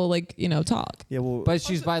 Like we'll like talk. Yeah, well, But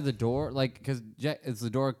she's by the door, like, because is the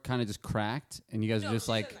door kind of just cracked, and you guys are just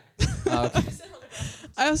like, oh, okay.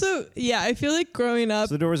 I also, I feel like growing up,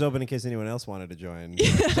 so the door was open in case anyone else wanted to join.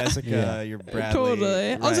 Jessica, Yeah. you're Bradley.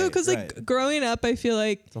 totally. Also, Right, because right. like growing up, I feel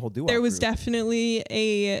like It's a whole doo-wop there was group. definitely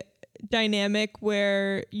a dynamic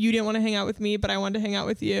where you didn't want to hang out with me, but I wanted to hang out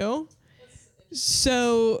with you.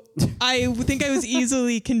 So I think I was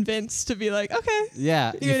easily convinced to be like, okay.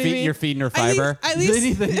 Yeah, You know what I mean? you're feeding her fiber. At least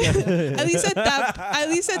at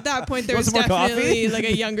that point, there Want was some more coffee? definitely like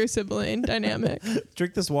a younger sibling dynamic.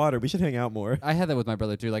 Drink this water. We should hang out more. I had that with my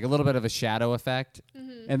brother too, like a little bit of a shadow effect.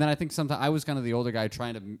 Mm-hmm. And then I think sometimes I was kind of the older guy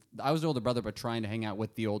I was the older brother, but trying to hang out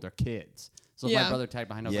with the older kids. So if my Yeah. brother tagged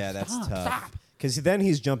behind, I was Yeah, like, that's stop, tough. stop. Because then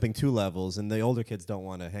he's jumping 2 levels, and the older kids don't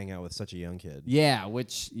want to hang out with such a young kid. Yeah,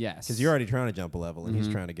 which, yes. Because you're already trying to jump a level, and he's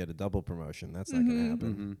Mm-hmm. trying to get a double promotion. That's not going to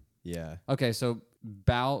happen. Yeah. Okay, so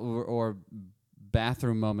or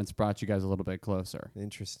bathroom moments brought you guys a little bit closer.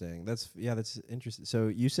 Interesting. That's interesting. So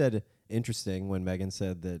you said interesting when Megan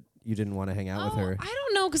said that you didn't want to hang out with her. I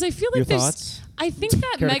don't know because I feel like Your there's. thoughts? I think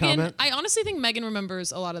that Care to Megan. comment? I honestly think Megan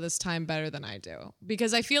remembers a lot of this time better than I do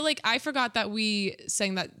because I feel like I forgot that we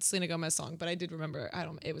sang that Selena Gomez song, but I did remember.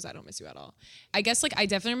 It was I Don't Miss You at All. I guess like I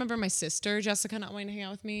definitely remember my sister Jessica not wanting to hang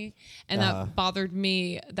out with me, and that bothered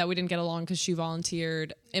me that we didn't get along because she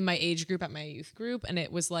volunteered in my age group at my youth group, and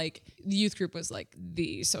it was like the youth group was like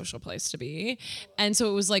the social place to be, and so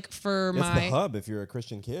it was like for That's my the hub if you're a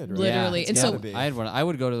Christian kid, right? Literally. It's And gotta so be. I had one. I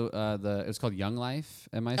would go to it was called Young Life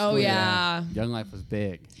at my school. Oh, yeah. Young Life was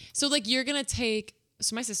big. So like you're gonna take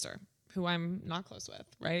my sister, who I'm not close with,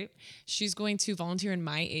 right? She's going to volunteer in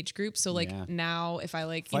my age group. So like Yeah. now if I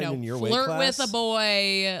like, Fighting in your weight flirt class? with a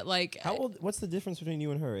boy, like How old? What's the difference between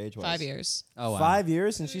you and her age-wise? 5 years. Oh, wow. 5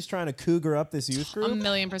 years, and she's trying to cougar up this youth group.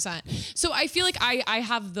 1,000,000%. So I feel like I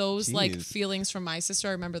have those like Jeez. feelings from my sister.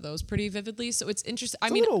 I remember those pretty vividly. So it's interesting. I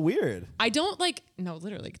It's mean, a little weird. I don't like, no,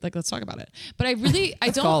 literally, like, let's talk about it. But I really, I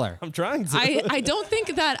don't, Call her. I'm trying to. I don't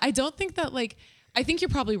think that like, I think you're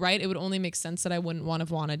probably right. It would only make sense that I wouldn't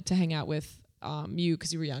have wanted to hang out with you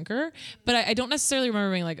because you were younger. But I don't necessarily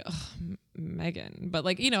remember being like, Megan. But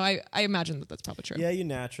like, I imagine that that's probably true. Yeah, you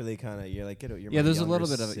naturally kind of you're like, you're Yeah, my there's a younger little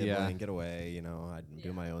bit of it, sibling, yeah. Get away, I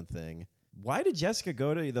do my own thing. Why did Jessica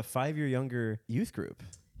go to the 5-year younger youth group?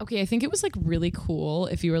 Okay, I think it was like really cool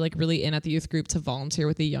if you were like really in at the youth group to volunteer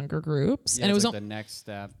with the younger groups. Yeah, and it was like the next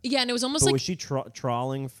step. yeah, and it was almost But like was she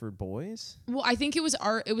trawling for boys? well, I think it was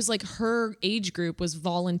like her age group was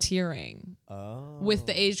volunteering with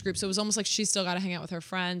the age group. So it was almost like she still got to hang out with her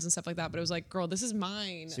friends and stuff like that. But it was like, girl, this is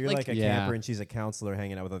mine. So you're like a Yeah. camper, and she's a counselor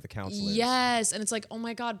hanging out with other counselors. yes, and it's like, oh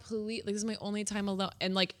my God, please, like this is my only time alone.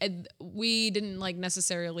 And like we didn't like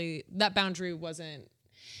necessarily, that boundary wasn't,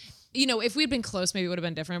 if we'd been close, maybe it would have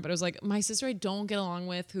been different. But it was like my sister I don't get along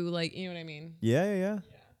with, who like, you know what I mean? Yeah.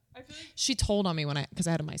 She told on me because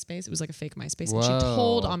I had a MySpace. It was like a fake MySpace. And she Whoa.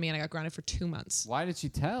 told on me and I got grounded for 2 months. Why did she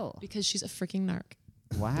tell? Because she's a freaking narc.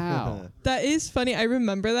 Wow. That is funny. I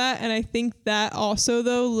remember that. And I think that also,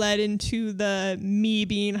 though, led into me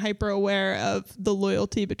being hyper aware of the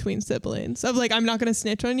loyalty between siblings. Of like, I'm not going to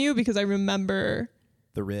snitch on you because I remember.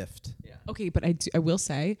 The rift. Okay, but I will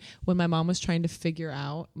say, when my mom was trying to figure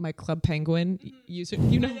out my Club Penguin user,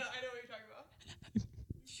 you know. I know what you're talking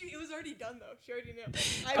about. It was already done, though. She already knew.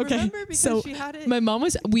 I Okay, remember because so she had it.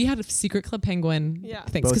 we had a secret Club Penguin Yeah.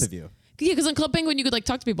 things. Both of you. Yeah, because on Club Penguin, you could like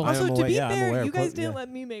talk to people. I Also, am to aware- be yeah, I'm fair, aware of you guys Club- didn't yeah. let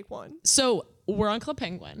me make one. So we're on Club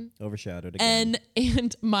Penguin. Overshadowed again.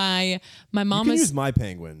 And my you mom can is use my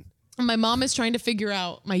penguin. trying to figure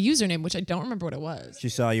out my username, which I don't remember what it was. She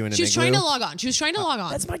saw you in an She was igloo. trying to log on. She was trying to log on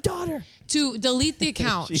That's my daughter. to delete the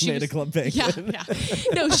account. She made was, a Club Penguin. Yeah.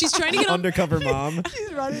 No, she's trying to get on. Undercover mom.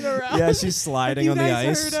 She's running around. Yeah, she's sliding you on the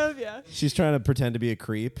guys ice. heard of? Yeah. She's trying to pretend to be a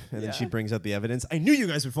creep, and then Yeah. she brings up the evidence. I knew you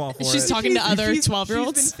guys would fall for She's it. talking to other She's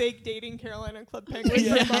 12-year-olds. been fake dating Caroline on Club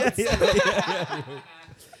Penguin for months.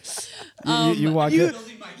 You walk you- in.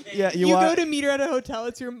 Yeah, You go to meet her at a hotel.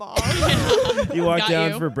 It's your mom. you walk Got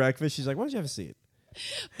down you. for breakfast. She's like, "Why don't you have a seat?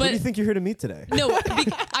 What But do you think you're here to meet today?" no,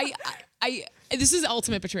 I this is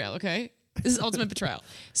ultimate betrayal, okay? This is ultimate betrayal.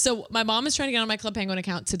 So my mom is trying to get on my Club Penguin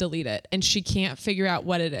account to delete it, and she can't figure out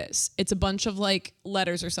what it is. It's a bunch of like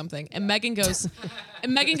letters or something. And Megan goes,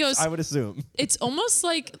 I would assume. it's almost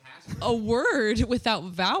like a word without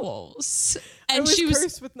vowels. I And was she was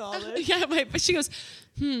cursed with knowledge. yeah, but she goes,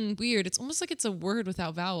 weird. It's almost like it's a word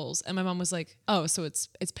without vowels. And my mom was like, oh, so it's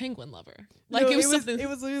penguin lover. Like No, it was something. It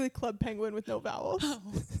was literally Club Penguin with no vowels.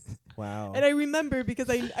 Wow. And I remember because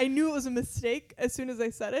I knew it was a mistake as soon as I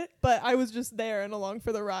said it, but I was just there and along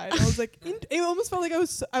for the ride. I was like, it almost felt like I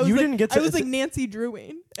was You like, didn't get to- I was like Nancy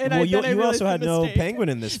Drewing. And well, I you realized also the had no mistake. penguin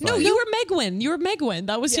in this fight. No, you were Megwin. You were Megwin.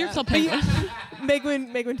 That was your Yeah. Club Penguin.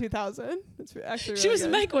 Megwin 2000. That's actually She really was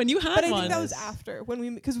good. Megwin. You had But I one. think that was after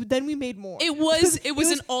because then we made more. It was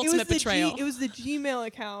an ultimate the betrayal. it was the Gmail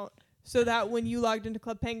account so that when you logged into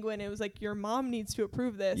Club Penguin, it was like your mom needs to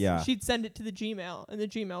approve this. Yeah. She'd send it to the Gmail, and the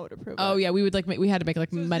Gmail would approve it. Oh yeah, we would like we had to make like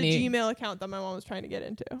So it was money. the Gmail account that my mom was trying to get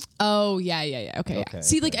into. Oh yeah. Okay. Yeah. Okay,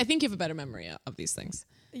 See, like okay. I think you have a better memory of these things.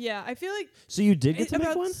 Yeah, I feel like So you did get to make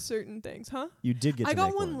about one? certain things, huh? You did get to I got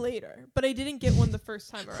make one later, but I didn't get one the first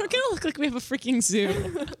time around. We're gonna look like we have a freaking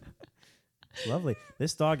zoo. Lovely.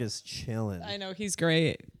 This dog is chilling. I know he's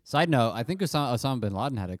great. Side note, I think Osama bin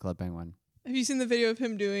Laden had a Club Penguin. Have you seen the video of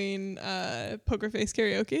him doing poker face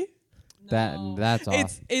karaoke? That's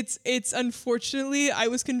awesome. It's unfortunately I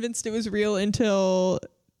was convinced it was real until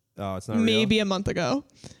Oh, it's not maybe a month ago.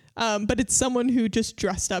 But it's someone who just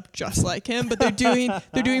dressed up just like him. But they're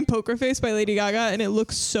doing Poker Face by Lady Gaga, and it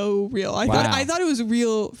looks so real. I thought it was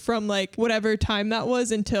real from like whatever time that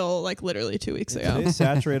was until like literally 2 weeks real. ago. In today's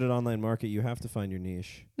saturated online market, you have to find your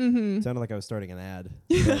niche. It sounded like I was starting an ad.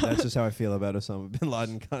 But that's just how I feel about Osama bin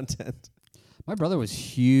Laden content. My brother was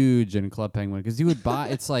huge in Club Penguin because he would buy.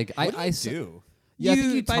 It's like What I do you do? Yeah, I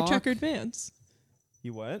think you buy talk- checkered vans.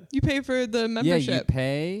 You what? You pay for the Yeah, membership. you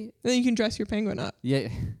pay. Then you can dress your penguin up. Yeah,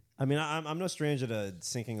 I mean, I'm no stranger to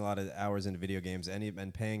sinking a lot of hours into video games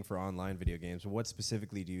and paying for online video games. What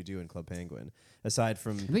specifically do you do in Club Penguin aside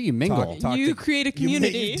from? I think you mingle. You create a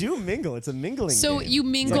community. You do mingle. It's a mingling. So game. you It's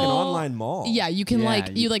mingle. like an online mall. Yeah, you can Yeah,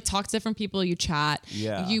 you like talk to different people, you chat.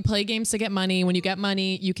 Yeah. You play games to get money. When you get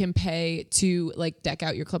money, you can pay to like deck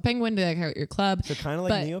out your Club Penguin, deck out your club. So kind of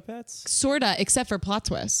like But- Neopets. Sorta, except for plot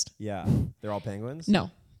twist. Yeah, they're all penguins.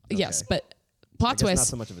 No. Yes, Okay. but I plot guess not twist.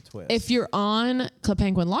 so much of a twist. If you're on Club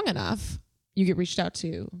Penguin long enough, you get reached out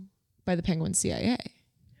to by the Penguin CIA.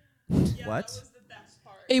 What? the best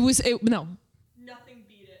part. No. Nothing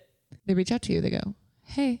beat it. They reach out to you. They go,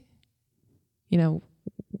 "Hey,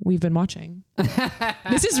 we've been watching.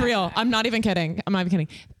 This is real. I'm not even kidding. I'm not even kidding.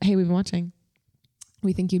 Hey, we've been watching.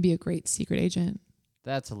 We think you'd be a great secret agent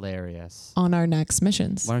that's hilarious. on our next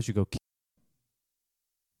missions." Why don't you go?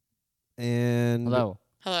 And Hello.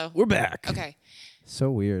 Hello. we're back. Okay.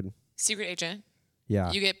 So weird. Secret agent.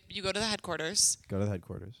 Yeah. You go to the headquarters. Go to the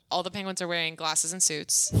headquarters. All the penguins are wearing glasses and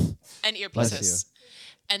suits and Bless earpieces.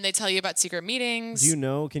 And they tell you about secret meetings. Do you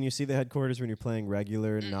know? Can you see the headquarters when you're playing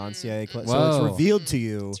regular non-CIA? So Whoa. it's revealed to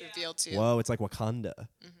you. It's revealed to you. Whoa, it's like Wakanda.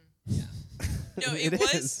 No, It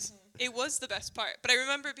is. It was the best part. But I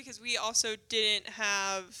remember because we also didn't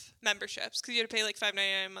have memberships because you had to pay like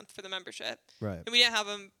 $5.99 a month for the membership. Right. And we didn't have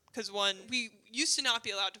them because one, we used to not be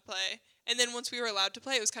allowed to play. And then once we were allowed to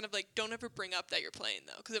play, it was kind of like, don't ever bring up that you're playing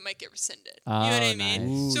though, because it might get rescinded. You know what I Oh,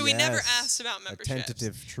 mean? nice. So we Ooh, never yes. asked about A memberships.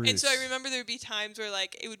 tentative truce. And so I remember there would be times where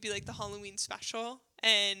like it would be like the Halloween special,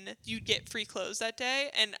 and you'd get free clothes that day,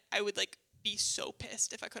 and I would like be so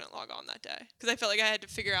pissed if I couldn't log on that day because I felt like I had to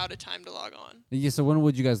figure out a time to log on. Yeah. So when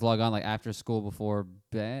would you guys log on? Like after school, before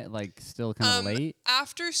bed? Like still kind of late?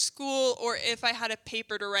 After school, or if I had a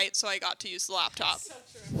paper to write, so I got to use the laptop.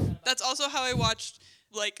 That's also how I watched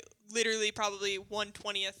like literally probably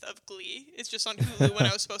 1/20th of Glee. It's just on Hulu when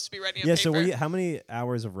I was supposed to be writing a Yeah. paper. So how many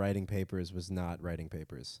hours of writing papers was not writing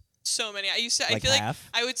papers? So many. I Like feel half?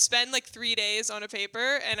 like I would spend like 3 days on a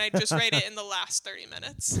paper and I'd just write it in the last 30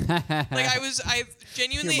 minutes. Like I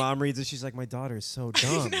genuinely. Your mom reads it. She's like, "My daughter is so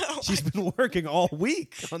dumb. know. She's been working all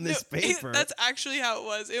week on this No, paper." That's actually how it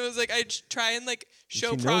was. It was like I'd try and like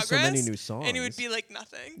show she knows progress, so many new and it would songs. be like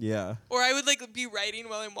nothing. Yeah. Or I would like be writing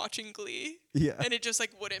while I'm watching Glee, Yeah. and it just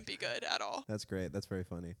like wouldn't be good at all. That's great. That's very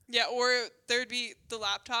funny. Yeah, or there'd be the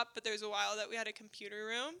laptop, but there was a while that we had a computer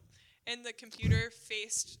room, and the computer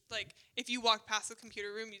faced like if you walked past the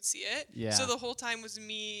computer room, you'd see it. Yeah. So the whole time was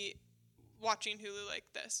me watching Hulu like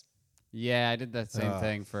this. Yeah, I did that same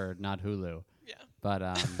thing for not Hulu, Yeah. but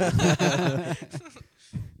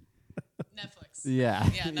Netflix. yeah.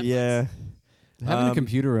 Yeah, Netflix. Yeah. Having a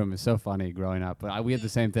computer room is so funny growing up. But we had the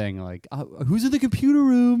same thing. Like, who's in the computer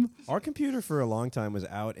room? Our computer for a long time was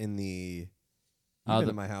out in the. Even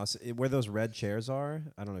in my house, where those red chairs are.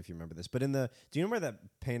 I don't know if you remember this, but do you know where that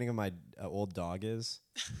painting of my old dog is?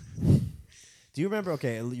 Do you remember?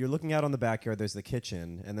 Okay, you're looking out on the backyard. There's the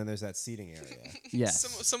kitchen, and then there's that seating area. Yes.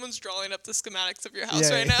 Someone's drawing up the schematics of your house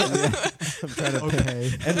Yeah, right now. I'm trying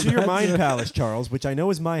to enter your mind palace, Charles, which I know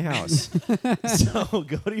is my house. So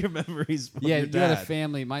go to your memories. From Yeah, your you had a dad.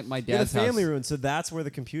 family. My You had a dad's family house. room, so that's where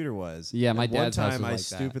the computer was. Yeah, my And dad's one house time was I like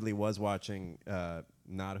that. stupidly was watching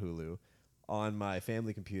not Hulu on my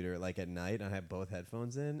family computer like at night. I had both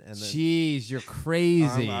headphones in, and then Jeez, you're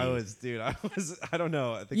crazy. I don't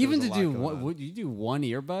know. I think Even there to was a lot do going one, on. would you do one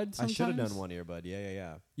earbud? I should have sometimes? done one earbud.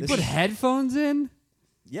 Yeah. You This put is- headphones in?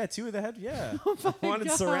 Yeah, 2 of the head. Yeah, Oh I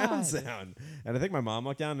wanted surround God. sound, and I think my mom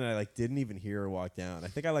walked down, and I like didn't even hear her walk down. I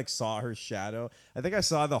think I like saw her shadow. I think I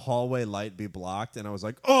saw the hallway light be blocked, and I was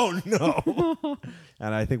like, "Oh no!"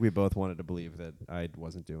 And I think we both wanted to believe that I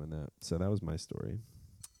wasn't doing that. So that was my story.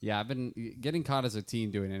 Yeah, I've been getting caught as a teen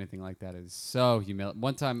doing anything like that is so humiliating.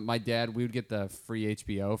 One time, my dad, we would get the free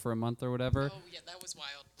HBO for a month or whatever. Oh yeah, that was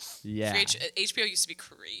wild. Yeah, HBO used to be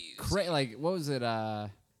crazy. like what was it?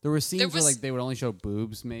 There were scenes where was- like they would only show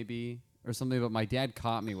boobs maybe or something, but my dad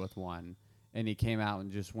caught me with one, and he came out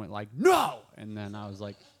and just went like no, and then I was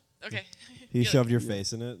like, Okay. He Yeah. shoved your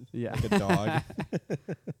face in it, Yeah. like a dog.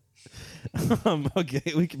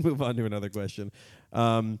 Okay, we can move on to another question.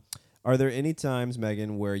 Are there any times,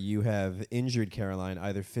 Megan, where you have injured Caroline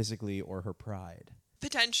either physically or her pride?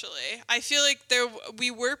 Potentially. I feel like we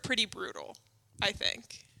were pretty brutal, I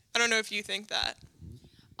think. I don't know if you think that.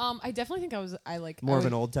 I definitely think I like More of I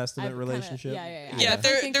an would- Old Testament I've relationship? Kinda, yeah. Yeah, I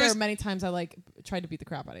there think there was- were many times I like tried to beat the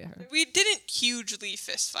crap out of her. We didn't hugely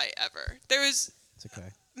fist fight ever. There was It's okay.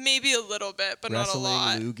 maybe a little bit, but Wrestling,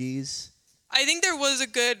 not a lot. loogies. I think there was a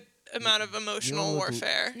good amount of emotional look-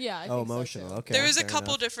 warfare. Yeah, I Oh, think so, emotional. too. Okay. There was a fair couple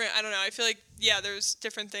enough. different, I don't know, I feel like, there's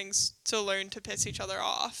different things to learn to piss each other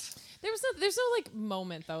off. There's no like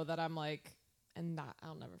moment though that I'm like, and that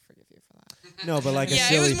I'll never forgive you for that. No, but like a Yeah,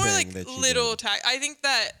 silly it was more thing like that you little did. I think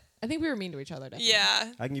that, I think we were mean to each other. Definitely.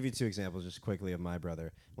 yeah. I can give you 2 examples just quickly of my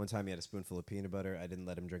brother. One time he had a spoonful of peanut butter. I didn't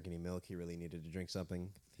let him drink any milk. He really needed to drink something.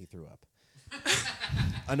 He threw up.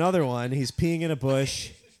 Another one, he's peeing in a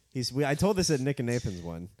bush. I told this at Nick and Nathan's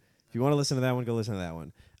one. If you want to listen to that one, go listen to that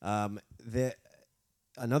one.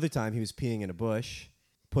 Another time he was peeing in a bush,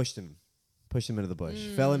 pushed him into the bush,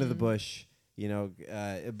 fell into the bush.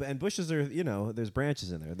 And bushes are, there's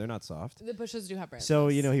branches in there. They're not soft. The bushes do have branches. So,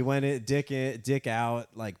 he went dick out,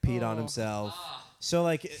 like peed on Oh. himself. So,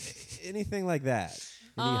 like, anything like that.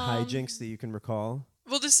 Any hijinks that you can recall?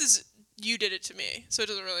 Well, you did it to me, so it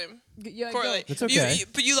doesn't really Yeah, correlate. It's okay.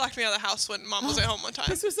 But you locked me out of the house when Mom was at home one time.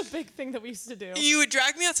 This was a big thing that we used to do. You would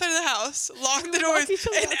drag me outside of the house, lock the would door, lock each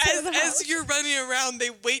other and outside of the house. as you're running around,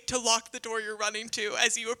 they wait to lock the door you're running to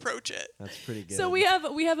as you approach it. That's pretty good. So we have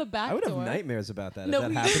a back I would have door. nightmares about that. No, if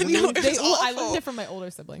we that happened to No, me. it was I awful. learned it from my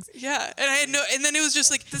older siblings. Yeah, and I had and then it was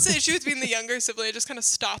just like, that's the issue with being the younger sibling, it just kind of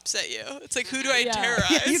stops at you. It's like, who do I Yeah.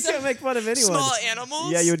 terrorize? You can't make fun of anyone. Small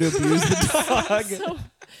animals? Yeah, you would abuse the dog.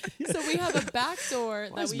 So we have a back door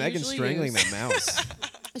Why that is we Megan usually strangling use. that mouse?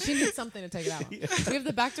 She needs something to take it out. We have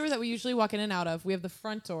the back door that we usually walk in and out of. We have the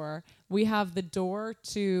front door. We have the door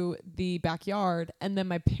to the backyard, and then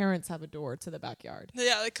my parents have a door to the backyard.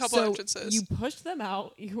 Yeah, like a couple So entrances. you push them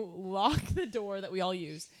out. You lock the door that we all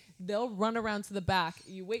use. They'll run around to the back.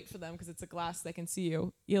 You wait for them because it's a glass they can see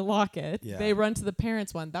you. You lock it. Yeah. They run to the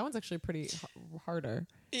parents' one. That one's actually pretty harder.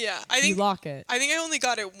 Yeah, I You think lock it. I think I only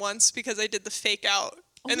got it once because I did the fake out,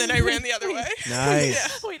 and then I ran the other way.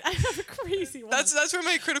 Nice. Wait, I have a crazy one. That's where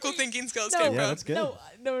my critical thinking skills no, came Yeah, from. that's good.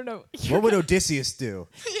 No. What would Odysseus do?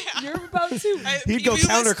 You're about to. He'd go You must-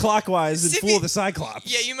 counterclockwise and Sippy- fool the Cyclops.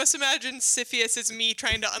 Yeah, you must imagine Siphius is me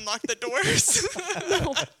trying to unlock the doors.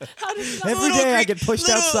 No. How did that Every day I get pushed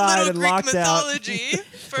outside little and Greek locked out. mythology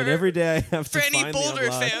for, And every day I have for to any find the Boulder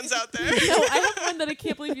unlock. fans out there. No, I have one that I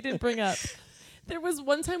can't believe you didn't bring up. There was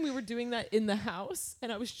one time we were doing that in the house,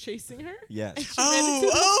 and I was chasing her. Yes. And she ran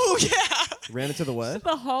into Yeah. Ran into the what?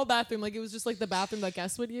 the hall bathroom. Like, it was just like the bathroom that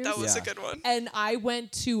guests would use. That was Yeah. a good one. And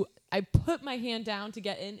I put my hand down to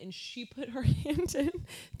get in, and she put her hand in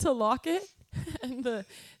to lock it. And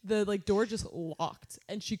the like door just locked,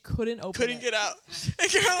 and she couldn't open Couldn't it. get out.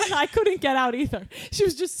 And Caroline- And I couldn't get out either. She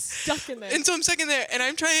was just stuck in there. And so I'm stuck in there, and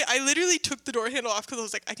I literally took the door handle off because I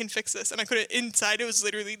was like, I can fix this, and I couldn't. Inside, it was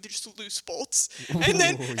literally just loose bolts, and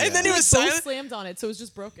then Ooh, and yeah. then it was Both silent, slammed on it, so it was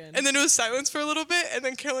just broken. and then it was silence for a little bit, and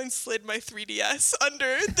then Caroline slid my 3DS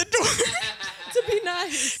under the door to be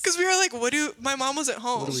nice. because we were like, my mom wasn't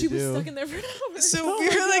home, do we She was do? stuck in there for hours. so Oh we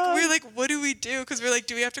my were God. like, what do we do? Because we were like,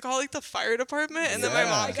 do we have to call like the fire department? And then my Yeah.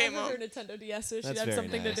 mom I got came her home. her Nintendo DS, so she That's had very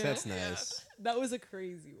something nice. to do. That's nice. That was a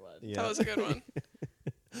crazy one. Yeah. That was a good one.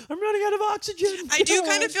 I'm running out of oxygen. I do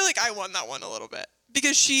kind of feel like I won that one a little bit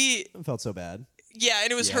because she, I felt so bad. yeah,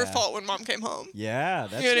 and it was her Yeah. fault when mom came home. Yeah,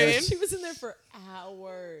 that's You know what I good. mean? She was in there for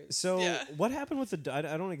hours. So Yeah. what happened with the? I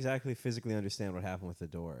don't exactly physically understand what happened with the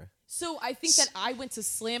door. So I think that I went to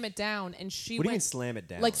slam it down, and she What do you mean went slam it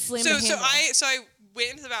down? like slam So the handle. I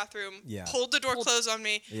went into the bathroom, Yeah. pulled the door closed on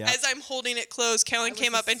me. Yeah. As I'm holding it closed, Kellen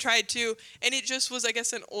came up and tried to, and it just was, I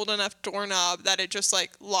guess, an old enough doorknob that it just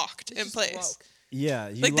like locked in just place. broke. Yeah,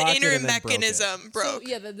 you Like the locked it inner and then broke it. mechanism broke. So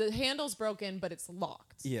yeah, the handle's broken, but it's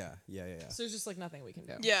locked. Yeah. So there's just like nothing we can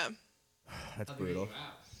do. Yeah. That's brutal.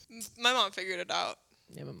 My mom figured it out.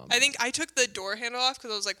 Yeah, my mom. I think I took the door handle off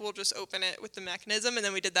because I was like, we'll just open it with the mechanism, and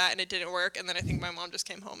then we did that, and it didn't work. And then I think my mom just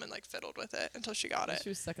came home and like fiddled with it until she got it. She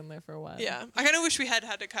was stuck in there for a while. Yeah, I kind of wish we had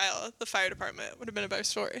to Kyle. The fire department would have been a better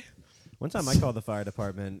story. One time I called the fire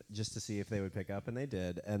department just to see if they would pick up, and they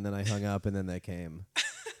did. And then I hung up, and then they came.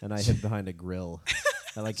 And I hid behind a grill.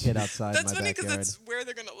 I like hid outside That's my funny backyard. because that's where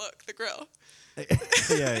they're gonna look. The grill.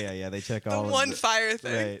 yeah. They check all The one of fire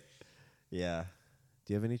thing. Right. Yeah.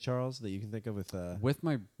 Do you have any, Charles, that you can think of with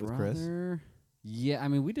my with Chris? brother? Yeah, I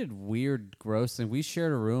mean, we did weird, gross things. We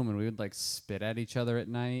shared a room and we would like spit at each other at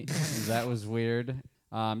night. That was weird.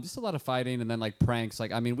 Just a lot of fighting and then like pranks.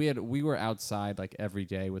 Like, I mean, we were outside like every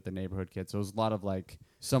day with the neighborhood kids. So it was a lot of like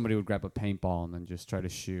somebody would grab a paintball and then just try to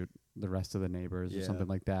shoot the rest of the neighbors or something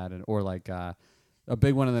like that. And or like a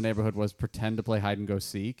big one in the neighborhood was pretend to play hide and go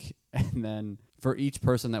seek. And then for each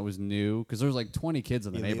person that was new, because there was like 20 kids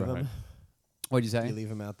in the neighborhood. What'd you say? You leave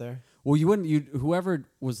him out there? Well, you wouldn't. Whoever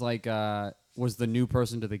was like was the new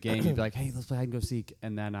person to the game. You'd be like, "Hey, let's play hide and go seek,"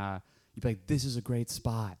 and then you'd be like, "This is a great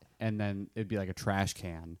spot," and then it'd be like a trash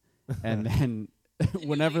can, and then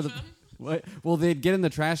whenever they'd get in the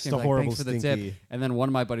trash can, like, thanks for the tip, and then one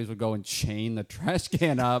of my buddies would go and chain the trash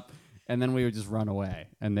can up, and then we would just run away,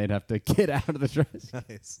 and they'd have to get out of the trash.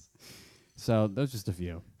 Nice. So those just a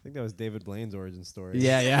few. I think that was David Blaine's origin story.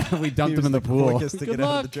 Yeah, we dumped him in the the pool. quickest to get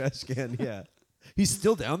out of the trash can. Yeah. He's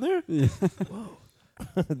still down there? Yeah. Whoa.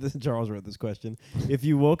 Charles wrote this question. If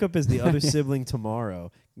you woke up as the other sibling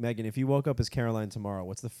tomorrow, Megan, if you woke up as Caroline tomorrow,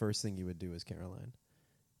 what's the first thing you would do as Caroline?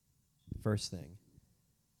 First thing.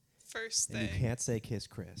 First And thing. you can't say kiss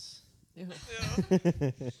Chris. Ew.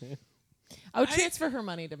 Ew. I would transfer her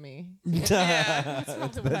money to me. Yeah. That's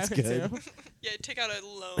probably what I would good. do. Yeah, take out a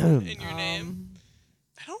loan in your name.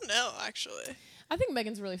 I don't know, actually. I think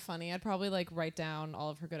Megan's really funny. I'd probably like write down all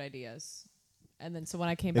of her good ideas. And then so when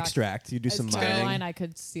I came Extract. You do back some as mining. Caroline, I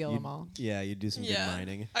could steal them all. Yeah, you do some good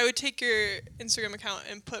mining. I would take your Instagram account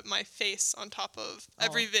and put my face on top of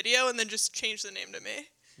every video and then just change the name to me.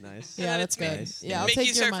 Nice. Yeah, And that's it's me. good. Nice. Yeah, I'll Make take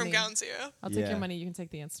you your start money. from ground zero. I'll take Yeah. your money. You can take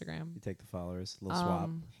the Instagram. You take the followers. Little swap.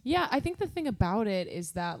 Yeah, I think the thing about it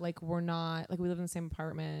is that like we're not like we live in the same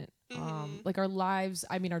apartment. Like our lives,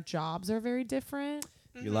 I mean, our jobs are very different.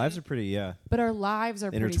 Your lives are pretty, But our lives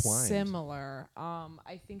are pretty Intertwined. similar.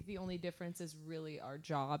 I think the only difference is really our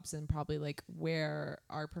jobs and probably like where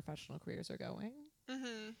our professional careers are going.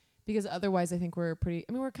 Because otherwise, I think we're pretty.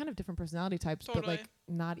 I mean, we're kind of different personality types, but like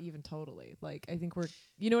not even totally. Like I think we're.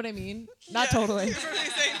 You know what I mean? Not totally. You're probably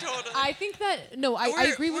saying totally. I think that no,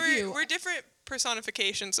 I agree with you. We're different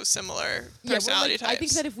personifications of similar Yeah, personality types. I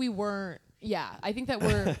think that if we weren't, I think that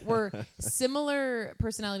we're similar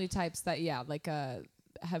personality types that like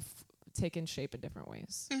have taken shape in different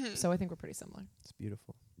ways. So I think we're pretty similar. It's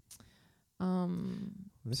beautiful.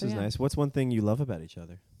 This So is yeah. nice. What's one thing you love about each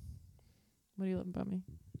other? What do you love about me?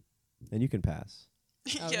 And you can pass.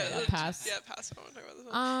 Okay, I'll pass. Yeah, pass. I won't talk about this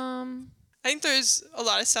one. I think there's a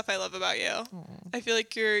lot of stuff I love about you. I feel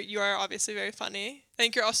like you are obviously very funny. I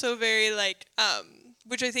think you're also very like,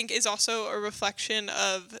 which I think is also a reflection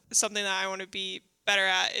of something that I want to be better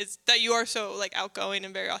at, is that you are so like outgoing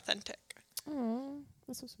and very authentic. Oh,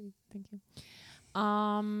 that's so sweet. Thank you.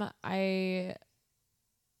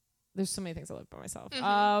 There's so many things I love about myself.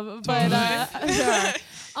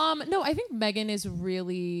 No, I think Megan is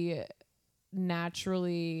really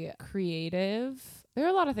naturally creative. There are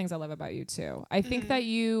a lot of things I love about you too. I think that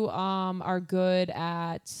you are good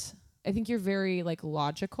at. I think you're very like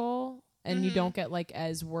logical. And you don't get like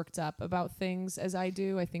as worked up about things as I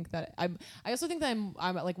do. I think that I also think that I'm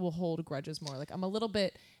like will hold grudges more. Like I'm a little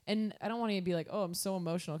bit, and I don't want to be like, oh, I'm so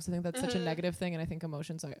emotional, because I think that's such a negative thing, and I think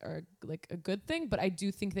emotions are like a good thing. But I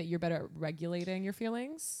do think that you're better at regulating your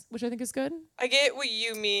feelings, which I think is good. I get what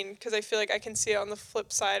you mean, because I feel like I can see it on the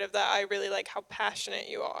flip side of that. I really like how passionate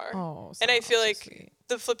you are. Oh, and I feel so like sweet.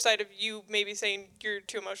 the flip side of you maybe saying you're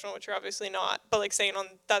too emotional, which you're obviously not, but like saying on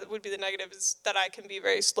that would be the negative, is that I can be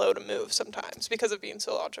very slow to move sometimes because of being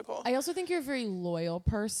so logical. I also think you're a very loyal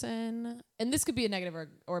person, and this could be a negative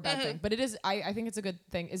or a bad thing, but it is. I think it's a good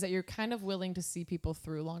thing, is that you're kind of willing to see people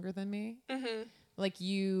through longer than me. Like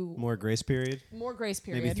you. More grace period. More grace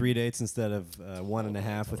period. Maybe 3 dates instead of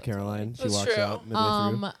 1.5 with Caroline. She That's walks true. out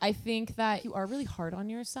midway through. I think that you are really hard on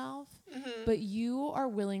yourself, but you are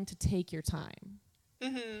willing to take your time.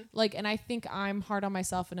 Like, and I think I'm hard on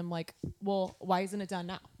myself, and I'm like, well, why isn't it done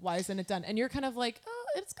now? Why isn't it done? And you're kind of like, oh,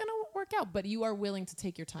 it's gonna work out, but you are willing to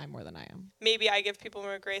take your time more than I am. Maybe I give people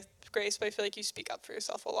more grace, but I feel like you speak up for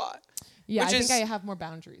yourself a lot. Yeah, Which I is- think I have more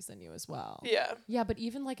boundaries than you as well. Yeah. Yeah, but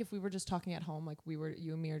even like if we were just talking at home, like you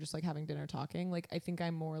and me are just like having dinner talking, like I think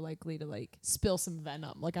I'm more likely to like spill some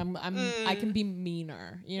venom. Like I can be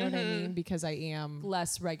meaner. You know what I mean? Because I am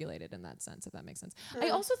less regulated in that sense, if that makes sense. I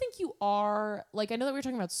also think you are like, I know that we were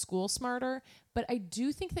talking about school smarter, but I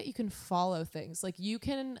do think that you can follow things. Like you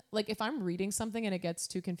can, like if I'm reading something and it gets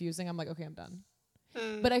too confusing, I'm like, okay, I'm done.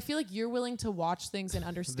 But I feel like you're willing to watch things and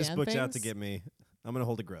understand This book's things. out to get me. I'm gonna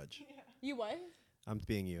hold a grudge. You what? I'm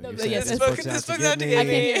being you. No, You're but saying yes, this this book's book- out this to book's get out to me. get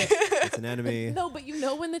me. It's an enemy. No, but you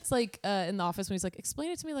know when it's like in the office when he's like,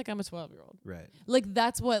 explain it to me like I'm a 12-year-old. Right. Like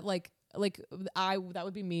that's what that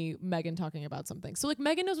would be me, Megan, talking about something. So like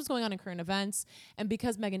Megan knows what's going on in current events, and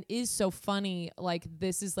because Megan is so funny, like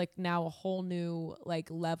this is like now a whole new like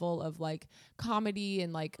level of like comedy,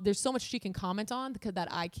 and like there's so much she can comment on that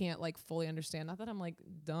I can't like fully understand. Not that I'm like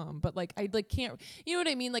dumb, but like I like can't, you know what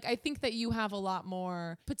I mean? Like I think that you have a lot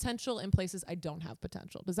more potential in places I don't have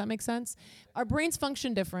potential. Does that make sense? Our brains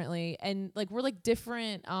function differently, and like we're like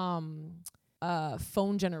different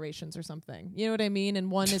phone generations or something. You know what I mean?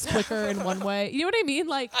 And one is quicker in one way. You know what I mean?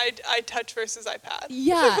 Like I touch versus iPad.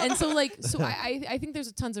 yeah. And so like I think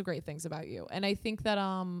there's tons of great things about you. And I think that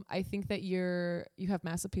you have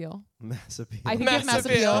mass appeal. Mass appeal. I think you have Mass mass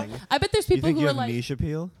appeal. appeal. I bet there's You people think who you are have like niche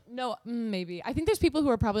appeal? no, maybe. I think there's people who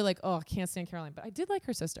are probably like, oh, I can't stand Caroline, but I did like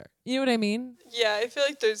her sister. You know what I mean? Yeah, I feel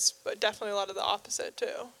like there's definitely a lot of the opposite too.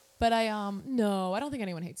 But no, I don't think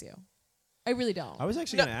anyone hates you. I really don't. I was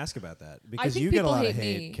actually No. going to ask about that I because think you get a people lot hate of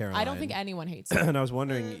hate, me. Caroline. I don't think anyone hates you. And I was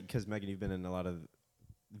wondering because Megan, you've been in a lot of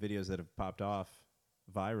videos that have popped off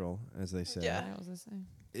viral, as they say. Yeah. What was I saying?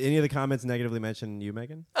 Any of the comments negatively mention you,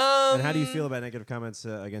 Megan? And how do you feel about negative comments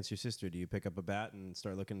against your sister? Do you pick up a bat and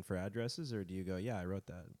start looking for addresses, or do you go, "Yeah, I wrote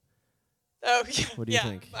that"? Oh, yeah. What do you yeah.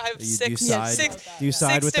 think? I have Do you six, side- six, Do you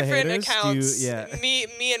side six with the different haters? accounts. Do you, yeah.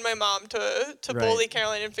 Me and my mom to Right. bully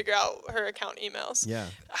Caroline and figure out her account emails. Yeah.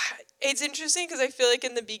 It's interesting because I feel like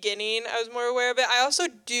in the beginning I was more aware of it. I also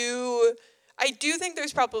do think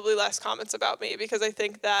there's probably less comments about me because I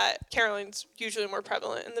think that Caroline's usually more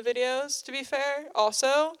prevalent in the videos, to be fair.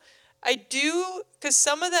 Also, I do, because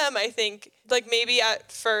some of them I think, like maybe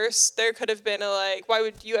at first there could have been a like, why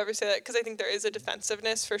would you ever say that? Because I think there is a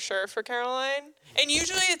defensiveness for sure for Caroline. And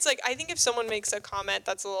usually it's like, I think if someone makes a comment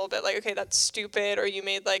that's a little bit like, okay, that's stupid, or you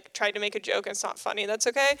tried to make a joke and it's not funny, that's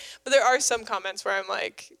okay. But there are some comments where I'm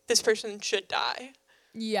like, this person should die.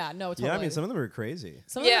 Yeah, no, totally. Yeah, I mean, some of them are crazy.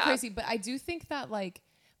 Some of them Yeah. are crazy, but I do think that like,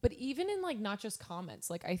 but even in like not just comments,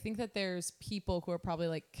 like I think that there's people who are probably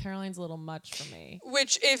like, Caroline's a little much for me.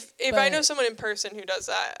 Which if I But- know someone in person who does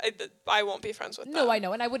that, I won't be friends with them. No, I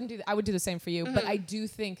know, and I would do the same for you. But I do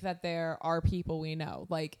think that there are people we know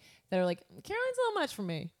like that are like, Caroline's a little much for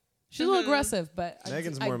me. She's a little aggressive, but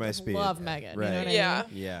Megan's I more my speed. love Megan. Right. You know what Yeah. I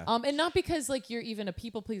mean? Yeah. And not because like you're even a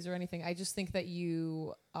people pleaser or anything. I just think that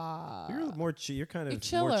you You're more you're kind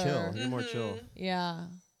of you're more chiller. chill. You're more chill. yeah.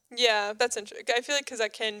 Yeah, that's interesting. I feel like because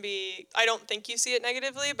that can be, I don't think you see it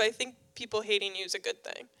negatively, but I think people hating you is a good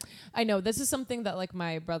thing. I know this is something that like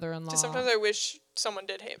my brother-in-law. Just sometimes I wish someone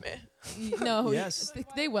did hate me. No, Yes.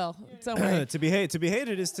 they will. Don't worry. To be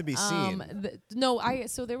hated is to be seen.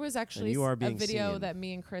 So there was actually you are a being video seen. that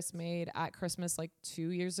me and Chris made at Christmas like 2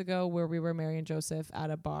 years ago where we were Mary and Joseph at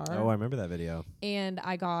a bar. Oh, I remember that video. And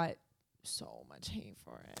I got so much hate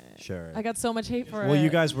for it. Sure. I got so much hate for it. Well, you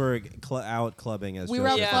guys were out clubbing as we were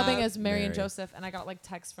out Joseph clubbing and as Mary and Mary. Joseph, and I got like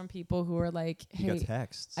texts from people who were like, "Hey," You got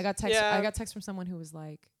texts. I got text. Yeah. I got text from someone who was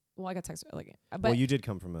like, "Well, I got text like," but well, you did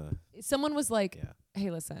come from a. someone was like, Yeah.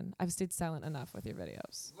 "Hey, listen, I've stayed silent enough with your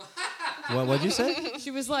videos." What'd you say?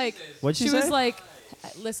 She was like, What'd she she was say? like,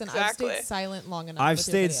 "Listen, I've Exactly. stayed silent long enough." I've with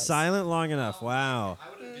your stayed videos." silent long enough. Wow.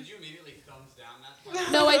 Did you immediately thumbs down that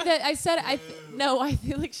part? No, I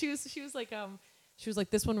feel like she was like,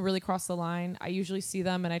 this one really crossed the line. I usually see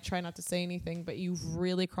them and I try not to say anything, but you've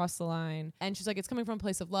really crossed the line. And she's like, it's coming from a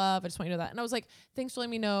place of love. I just want you to know that. And I was like, thanks for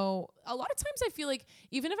letting me know. A lot of times I feel like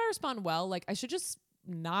even if I respond well, like I should just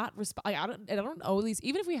not respond. I don't always,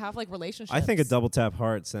 even if we have like relationships. I think a double tap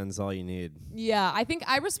heart sends all you need. Yeah, I think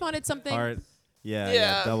I responded something. Heart. Yeah.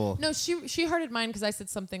 Yeah. Double. No, she hearted mine because I said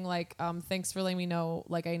something like, thanks for letting me know.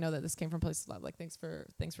 Like I know that this came from places of love. Like thanks for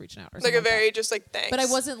reaching out. Or Like something a like that. very just like thanks. But I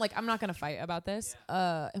wasn't like, I'm not gonna fight about this.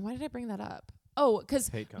 And why did I bring that up? Oh, because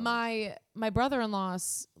Hate comments. my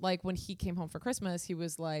brother-in-law's, like, when he came home for Christmas, he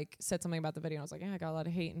was like, said something about the video. I was like, yeah, I got a lot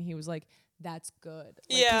of hate. And he was like, that's good. Like,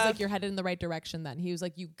 Yeah. He's like, you're headed in the right direction then. He was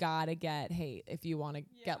like, you gotta get hate if you want to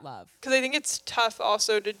get love. Because I think it's tough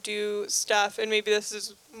also to do stuff, and maybe this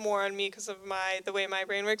is more on me because of the way my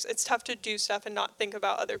brain works. It's tough to do stuff and not think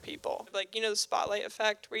about other people. Like, the spotlight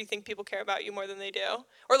effect, where you think people care about you more than they do,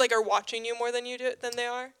 or like are watching you more than they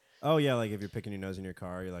are. Oh yeah, like if you're picking your nose in your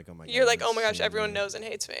car, you're like, oh my god. You're like, oh my gosh, seeing everyone me. knows and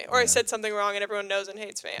hates me. Or I Yeah. said something wrong and everyone knows and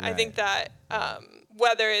hates me. I think Right. that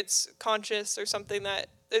whether it's conscious or something that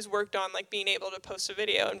is worked on, like being able to post a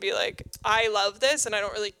video and be like, I love this and I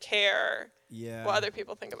don't really care Yeah. what other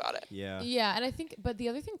people think about it. Yeah. Yeah, and I think, but the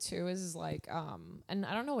other thing too is like, and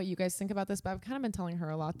I don't know what you guys think about this, but I've kind of been telling her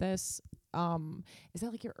a lot this, is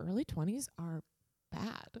that like your early 20s are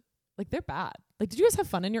bad. Like they're bad. Like, did you guys have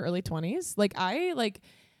fun in your early 20s? Like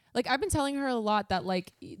I've been telling her a lot that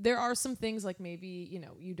like there are some things like maybe,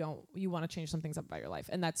 you want to change some things up about your life,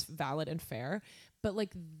 and that's valid and fair. But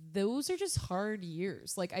like those are just hard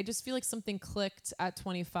years. Like I just feel like something clicked at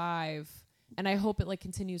 25, and I hope it like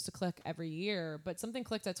continues to click every year. But something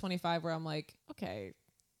clicked at 25 where I'm like, okay,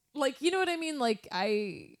 like, you know what I mean? Like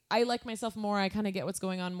I like myself more. I kind of get what's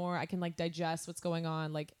going on more. I can like digest what's going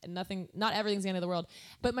on. Like not everything's the end of the world.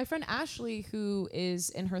 But my friend Ashley, who is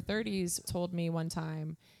in her 30s, told me one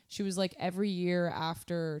time, she was like, every year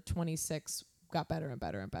after 26 got better and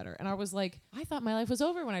better and better. And I was like, I thought my life was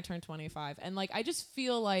over when I turned 25. And like, I just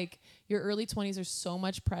feel like your early 20s are so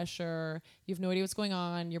much pressure. You have no idea what's going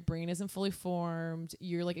on. Your brain isn't fully formed.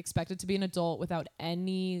 You're like expected to be an adult without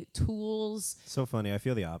any tools. So funny. I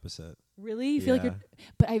feel the opposite. Really? You feel like Yeah.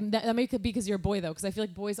 you're, but that may could be because you're a boy though, because I feel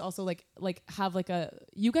like boys also like have like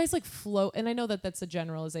you guys like float, and I know that that's a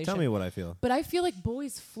generalization. Tell me what I feel. But I feel like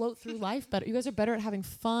boys float through life better. You guys are better at having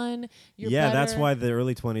fun. You're Yeah, that's better- why the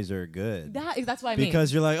early 20s are good. That's what I mean.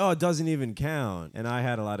 Because you're like, oh, it doesn't even count. And I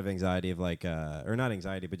had a lot of anxiety of like, or not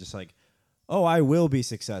anxiety, but just like, oh, I will be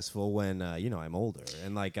successful when, I'm older.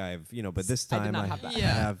 And like but this I did time not I have that.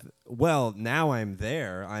 Yeah. have, well, now I'm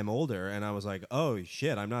there, I'm older. And I was like, oh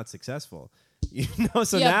shit, I'm not successful.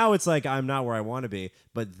 So Yeah. now it's like, I'm not where I want to be.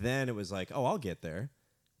 But then it was like, oh, I'll get there.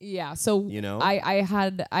 Yeah. So I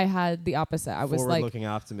had the opposite. I was like, Forward-looking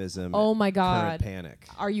optimism. oh my Current God, panic.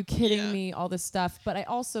 are you kidding Yeah. me? All this stuff. But I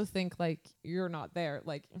also think like you're not there.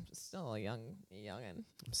 Like I'm just still a youngin.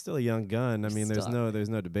 I'm still a young gun. I mean, there's Still-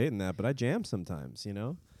 no debating that. But I jam sometimes.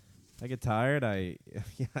 I get tired. I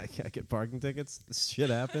get parking tickets. This shit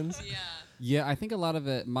happens. Yeah. Yeah, I think a lot of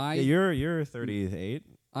it. Yeah, you're 38.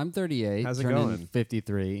 I'm 38. How's it turning going?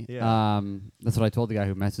 53. Yeah. That's what I told the guy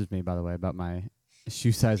who messaged me, by the way, about my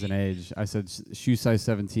shoe size and age. I said shoe size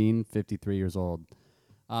 17, 53 years old.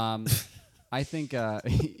 I think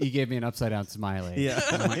he gave me an upside down smiley.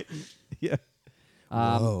 Yeah. Yeah.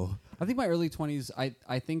 Whoa. I think my early 20s,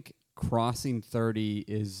 I think crossing 30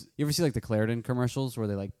 is, you ever see like the Claritin commercials where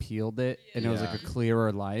they like peeled it and it was like a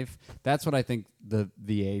clearer life? That's what I think the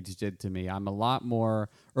age did to me. I'm a lot more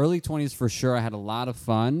early 20s for sure. I had a lot of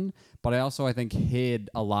fun, but I also I think hid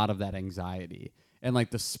a lot of that anxiety and like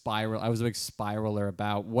the spiral. I was a big spiraler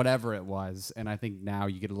about whatever it was, and I think now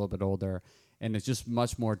you get a little bit older and it's just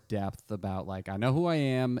much more depth about like, I know who I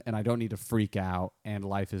am and I don't need to freak out and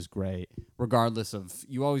life is great regardless of,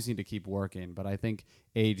 you always need to keep working. But I think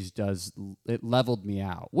age it leveled me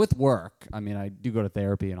out with work. I mean, I do go to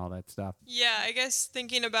therapy and all that stuff. Yeah, I guess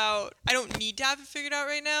thinking about, I don't need to have it figured out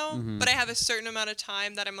right now, but I have a certain amount of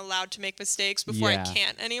time that I'm allowed to make mistakes before Yeah. I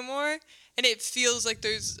can't anymore. And it feels like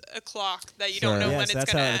there's a clock that you Sure. don't know when Yes, it's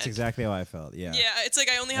that's going to how. end. That's exactly how I felt. Yeah. Yeah, it's like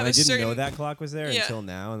I only have And I a didn't certain... know that clock was there Yeah. until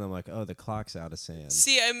now, and I'm like, oh, the clock's out of sand.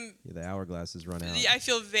 See, The hourglass has run out. I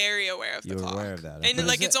feel very aware of the You're clock. aware of that, And okay.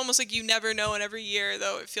 like it's almost like you never know, and every year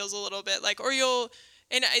though it feels a little bit like, or you'll,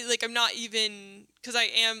 and I'm not even, because I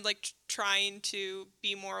am like trying to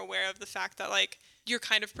be more aware of the fact that like you're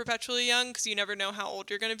kind of perpetually young because you never know how old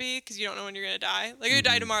you're going to be because you don't know when you're going to die. Like if you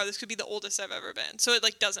die tomorrow, this could be the oldest I've ever been. So it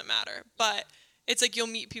like doesn't matter. But it's like you'll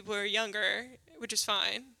meet people who are younger, which is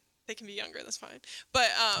fine. They can be younger, that's fine. But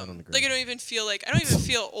don't agree. like I don't even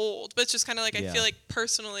feel old, but it's just kind of like I Yeah. feel like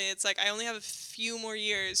personally it's like I only have a few more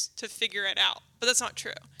years to figure it out. But that's not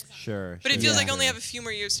true. Sure. But it sure, feels yeah. like I only have a few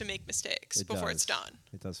more years to make mistakes It before does. it's done.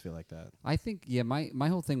 It does feel like that. I think, yeah, my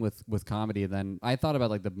whole thing with comedy, then I thought about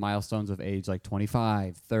like the milestones of age, like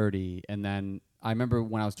 25, 30. And then I remember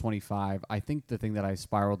when I was 25, I think the thing that I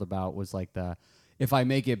spiraled about was like if I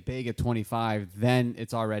make it big at 25, then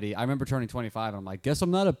it's already, I remember turning 25 and I'm like, guess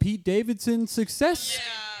I'm not a Pete Davidson success.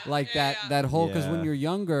 Yeah. Like Yeah, that whole, because when Yeah. you're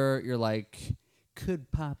younger, you're like,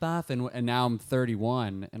 could pop off. And now I'm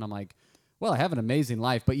 31 and I'm like, well, I have an amazing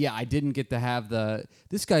life, but yeah, I didn't get to have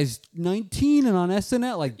this guy's 19 and on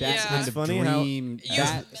SNL, like that Yeah. kind It's of funny how- dream.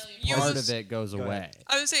 That part of it goes away.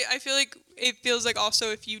 I would say I feel like it feels like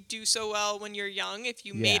also if you do so well when you're young, if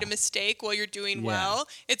you made a mistake while you're doing well,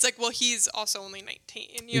 it's like, well, he's also only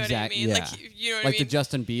 19. You know what I mean? Yeah. Like, you know what like I mean? the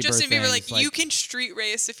Justin Bieber Justin Bieber, things, like, you can street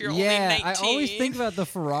race if you're only yeah, 19. I always think about the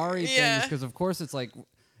Ferrari things Yeah. because, of course, it's like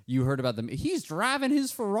you heard about them. He's driving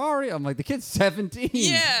his Ferrari. I'm like, the kid's 17.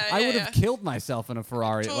 Yeah, I would yeah. have killed myself in a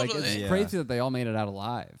Ferrari. Like, Totally. it's Yeah. crazy that they all made it out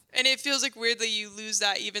alive. And it feels like weirdly you lose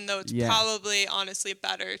that, even though it's probably honestly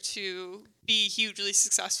better to be hugely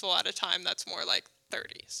successful at a time that's more like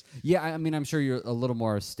 30s. Yeah, I mean, I'm sure you're a little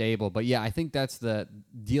more stable, but yeah, I think that's the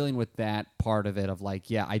dealing with that part of it of like,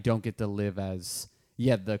 yeah, I don't get to live as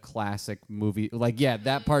the classic movie. Like, yeah,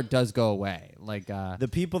 that part does go away. Like, The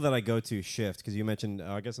people that I go to shift because you mentioned,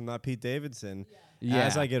 I guess I'm not Pete Davidson. Yeah.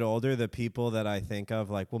 As I get older, the people that I think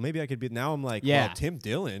of, like, well, maybe I could be. Now I'm like, Yeah. well, Tim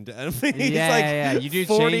Dillon. I mean, he's yeah, like yeah, you do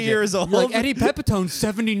 40 change it. years old. You're like Eddie Pepitone's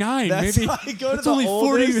 79. That's maybe how I go to it's the only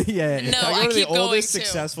 40. oldest. Yeah, No, I I go to keep the going oldest too.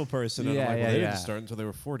 successful person, and Yeah, I'm like, yeah, well, they yeah. didn't start until they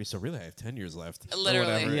were 40, so really I have 10 years left. Or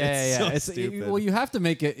Literally. whatever. Yeah, so It's stupid. well, you have to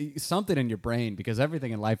make it something in your brain because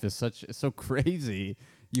everything in life is so crazy.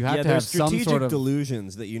 You have to have there's some strategic sort of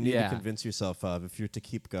delusions that you need Yeah. to convince yourself of if you're to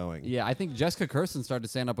keep going. Yeah, I think Jessica Kirsten started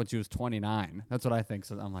stand up when she was 29. That's what I think.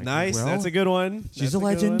 So I'm like, Nice. well, That's a good one. she's That's a good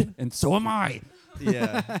legend, one. and so am I.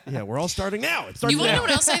 Yeah. We're all starting now. It starts You want to now. know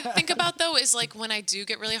what else I think about though? Is like when I do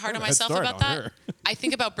get really hard on Head myself start about on that. her. I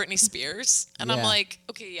think about Britney Spears, and I'm Yeah. like,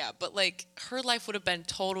 okay, yeah, but like her life would have been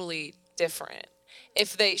totally different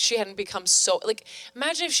if she hadn't become so like.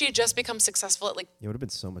 Imagine if she had just become successful at like It would have been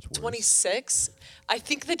so much worse. 26. I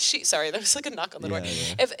think that sorry, there was like a knock on the door.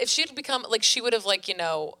 Yeah. If she had become like, she would have like,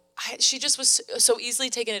 she just was so easily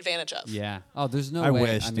taken advantage of. Yeah. Oh, there's no I way.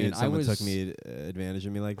 wish, I dude, mean, someone took me advantage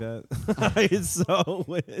of me like that. I so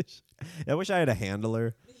wish. I wish I had a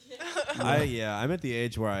handler. I'm at the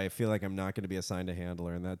age where I feel like I'm not going to be assigned a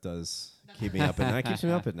handler, and that does keep me up at night. Keeps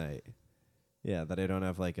me up at night. Yeah, that I don't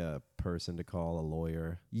have like a person to call, a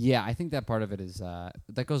lawyer. Yeah, I think that part of it is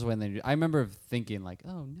that goes away. And then I remember thinking like,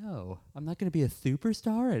 oh no, I'm not going to be a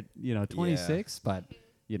superstar at 26, but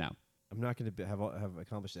I'm not going to have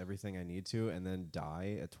accomplished everything I need to, and then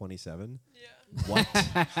die at 27. Yeah. What?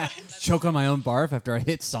 choke on my own barf after a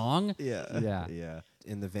hit song. Yeah.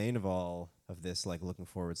 In the vein of all of this, like looking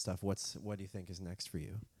forward stuff, what do you think is next for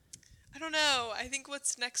you? I don't know. I think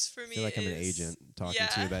what's next for me I feel like is... I'm an agent talking to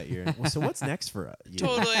Yeah. you about your... Well, so what's next for you?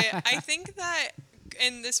 Totally. I think that,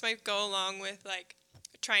 and this might go along with like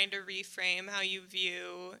trying to reframe how you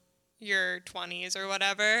view your 20s or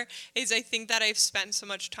whatever, is I think that I've spent so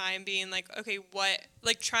much time being like, okay,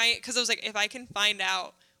 because I was like, if I can find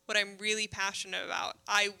out what I'm really passionate about,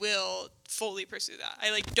 I will fully pursue that.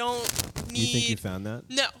 I don't need... You think you found that?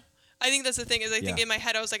 No. I think that's the thing is I think Yeah. in my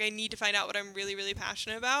head I was like, I need to find out what I'm really, really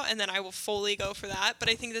passionate about, and then I will fully go for that. But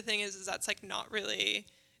I think the thing is that's like not really...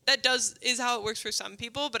 That is how it works for some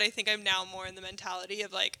people, but I think I'm now more in the mentality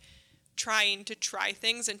of like trying to try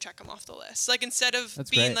things and check them off the list. Like instead of That's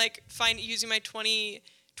being great. like using my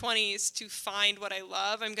 20s to find what I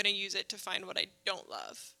love, I'm going to use it to find what I don't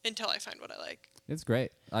love until I find what I like. It's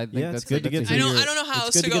great. I think Yeah, that's it's good to that's get a to huge- I don't know how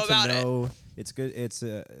it's else good to go get to about it. know, It's good. This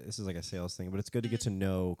is like a sales thing, but it's good to get to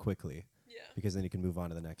know quickly. Yeah. Because then you can move on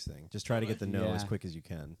to the next thing. Just try to get the know as Yeah. quick as you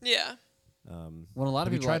can. Yeah. When a lot Have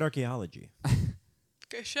of you people tried like- archaeology?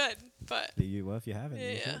 I should, but Well, if you haven't, you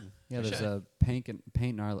Yeah. should. Yeah, there's Sure. a paint and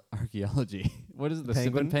archaeology. What is it? The sip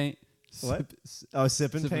Penguin? and paint. What? Oh,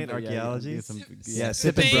 sip and Sip paint yeah, archaeology. get some- Yeah,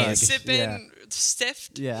 sip sip and brag. brag. sipping,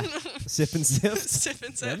 stiffed, Yeah. Sip and sip. sip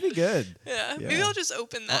and That'd sip. be good. Yeah. Yeah. Maybe I'll just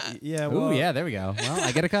open that. Yeah. Ooh, Well, yeah. There we go. Well,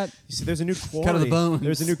 I get a cut. You see, there's a new quarry. Cut of the bones.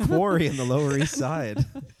 There's a new quarry in the Lower East Side.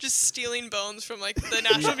 Just stealing bones from like the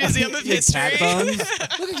National Museum of Yeah, History. cat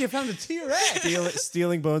bones. Look, you found a T-Rex.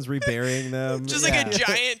 Stealing bones, reburying them. Just like a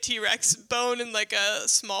giant T-Rex bone in like a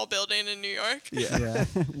small building in New York. Yeah.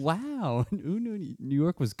 Wow. Who knew New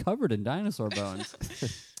York was covered in dinosaur bones?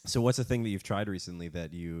 So what's the thing that you've tried recently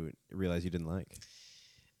that you realize you didn't like?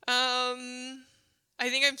 I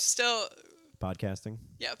think I'm still Podcasting?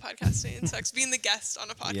 podcasting sucks. Being the guest on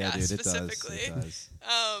a podcast Yeah, dude, it specifically. does.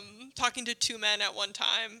 Talking to two men at one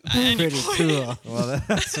time. At any Pretty point. cool. Well,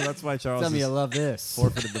 that's why Charles Tell me you has love this.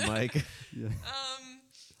 forfeited the mic. Do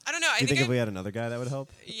I don't know. I you think if I'm- we had another guy that would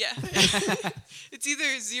help? Yeah. It's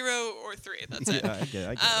either 0 or 3. That's it. Yeah, I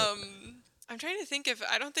get it. I'm trying to think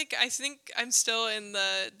I think I'm still in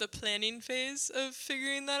the planning phase of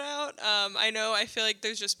figuring that out. I feel like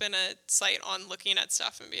there's just been a site on looking at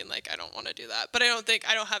stuff and being like, I don't want to do that. But I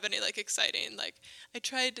don't have any like exciting, like I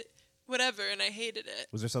tried whatever, and I hated it.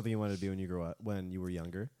 Was there something you wanted to be when you grew up, when you were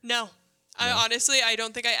younger? No. I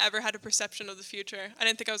don't think I ever had a perception of the future. I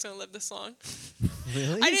didn't think I was going to live this long.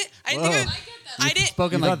 Really? I didn't think I didn't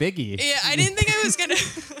Spoken like Biggie. Yeah, I didn't think I was going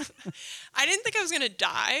to I didn't think I was going to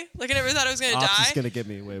die. Like I never thought I was going to Ops die. is going to get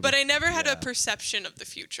me way But I never had a perception of the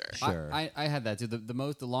future. Sure. I had that too.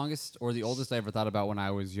 The longest or the oldest I ever thought about when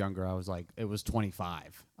I was younger, I was like, it was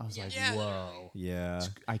 25. I was like, Yeah. whoa. Yeah.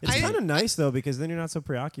 I It's can't- kind of nice though, because then you're not so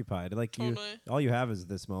preoccupied. Like Totally. all you have is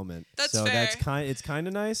this moment. That's so fair. it's kind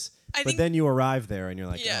of nice. I But think- then you arrive there and you're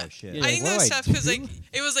like, Yeah. oh shit. Yeah. I think what that do was I tough because do? like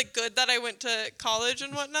it was like good that I went to college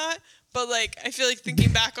and whatnot, but like I feel like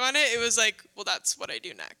thinking back on it, it was like, well, that's what I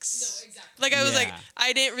do next. No, exactly. Like I was like, Yeah.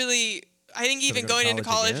 I think even go to going into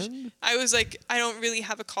college college, again? I was like, I don't really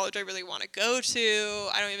have a college I really want to go to.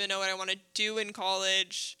 I don't even know what I want to do in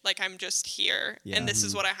college. Like I'm just here, Yeah. and this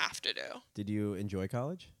is what I have to do. Did you enjoy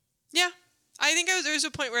college? Yeah, I think there was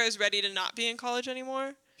a point where I was ready to not be in college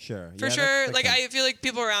anymore. Sure. For Yeah, sure. that Like kinda- I feel like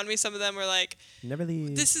people around me, some of them were like, never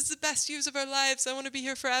leave. this is the best years of our lives. I want to be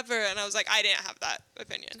here forever. And I was like, I didn't have that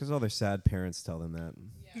opinion. because all their sad parents tell them that.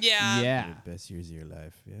 Yeah. Yeah. The best years of your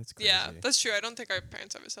life. Yeah, it's crazy. Yeah, that's true. I don't think our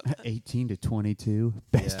parents ever said that. 18 to 22,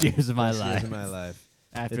 best Yeah, years of my best life. Years of my life.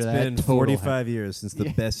 After It's that, been total 45 years since the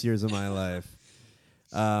Yeah. best years of my life.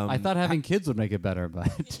 I thought having kids would make it better,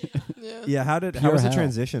 but Yeah. Yeah, how Pure was the hell.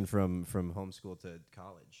 transition from homeschool to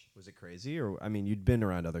college? Was it crazy, or I mean, you'd been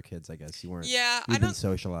around other kids, I guess. You weren't. Yeah, You'd been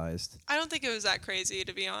socialized. I don't think it was that crazy,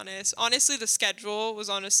 to be honest. Honestly, the schedule was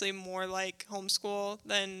honestly more like homeschool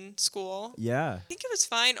than school. Yeah. I think it was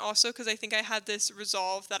fine also because I think I had this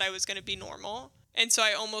resolve that I was going to be normal. And so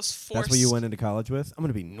I almost forced. That's what you went into college with. I'm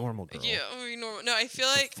gonna be normal, girl. Yeah, I'm gonna be normal. No, I feel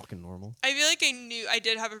So like fucking normal. I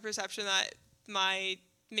did have a perception that my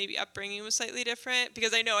maybe upbringing was slightly different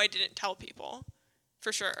because I know I didn't tell people,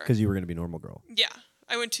 for sure. Because you were gonna be normal, girl. Yeah,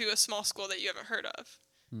 I went to a small school that you haven't heard of.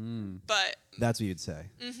 But That's what you'd say.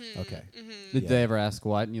 Mm-hmm. Okay. did Yeah. they ever ask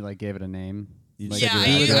what? And you like gave it a name? You Like, said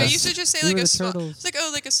yeah, you were I the- used to just say we like were a the small. turtles. It's like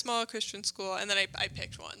like a small Christian school, and then I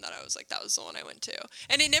picked one that I was like that was the one I went to,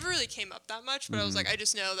 and it never really came up that much. But I was like I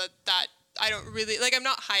just know that I don't really like I'm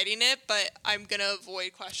not hiding it, but I'm gonna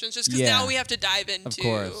avoid questions just because Yeah. now we have to dive into.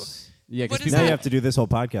 Of course. Yeah, What because is Now that? you have to do this whole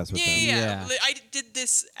podcast with Yeah, them. yeah, Yeah. yeah. I did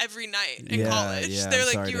this every night in Yeah, college. yeah, They're I'm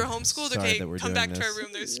like, sorry you were to- homeschooled? sorry Okay, that we're come doing back to our this.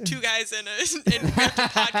 room. There's two guys in we have to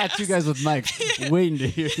podcast. two guys with mics waiting to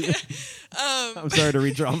hear you. I'm sorry to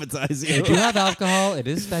re-traumatize Do you you. have alcohol? It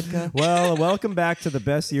is vodka. Well, welcome back to the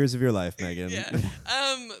best years of your life, Megan. Yeah.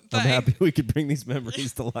 I'm But happy we could bring these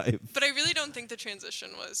memories to life. But I really don't think the transition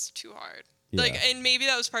was too hard. Yeah. Like, and maybe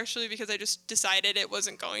that was partially because I just decided it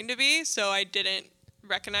wasn't going to be, so I didn't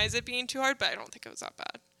recognize it being too hard. But I don't think it was that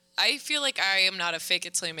bad. I feel like I am not a fake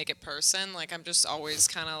it till you make it person. Like I'm just always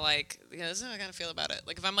kind of like, this is how I kind of feel about it.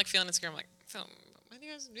 Like if I'm like feeling insecure, I'm like, do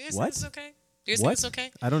you guys think What? this is okay? Do you guys What? think it's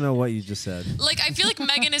okay? I don't know what you just said. Like I feel like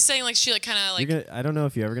Megan is saying like she like kind of like You're gonna, I don't know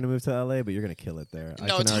if you're ever going to move to LA, but you're going to kill it there. I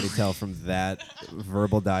No, can already totally. tell from that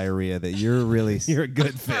verbal diarrhea that you're a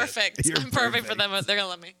good fit. perfect. You're I'm perfect for them. They're gonna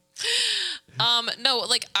love me. No,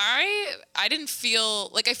 like I didn't feel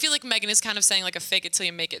like I feel like Megan is kind of saying like a fake it till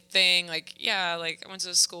you make it thing. Like yeah, like I went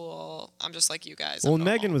to school. I'm just like you guys. Well, I'm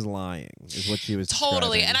normal. Megan was lying, is what she was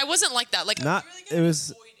totally, describing. and I wasn't like that. Like Not, it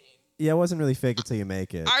was, yeah, it wasn't really fake it till you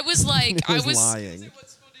make it. I was like It I was was lying. What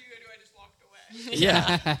school do you go to? I just walked away.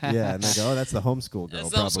 yeah. Yeah, and they go, oh, that's the homeschool girl, That's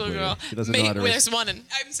the homeschool probably. girl. She doesn't know how to There's one.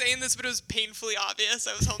 I'm saying this, but it was painfully obvious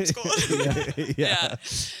I was homeschooled. yeah.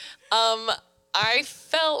 I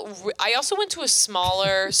felt. I also went to a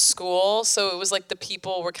smaller school, so it was like the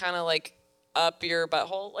people were kind of like up your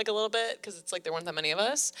butthole like a little bit because it's like there weren't that many of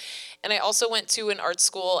us. And I also went to an art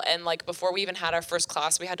school, and like before we even had our first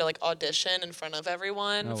class, we had to like audition in front of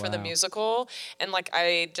everyone for the wow. musical. And like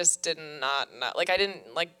I just did not like I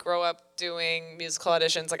didn't like grow up doing musical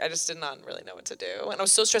auditions. Like I just did not really know what to do, and I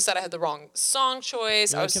was so stressed that I had the wrong song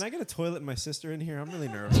choice. I was Can I get a toilet and my sister in here? I'm really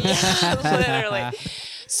nervous. literally.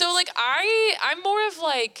 So like I'm more of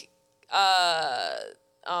like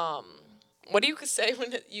what do you say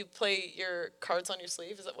when you play your cards on your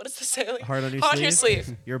sleeve? Is that what does it say? Like, Heart on your on sleeve? your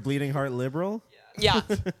sleeve. You're a bleeding heart liberal? Yeah.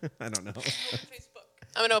 I don't know.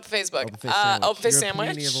 I'm an open Facebook. Open face Open face You're a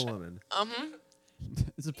sandwich. panini of a woman.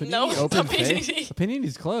 Is a panini No, open the face? panini. The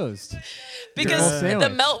panini's closed. Because You're a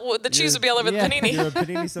the sandwich. the cheese would be all over yeah, the panini. You're a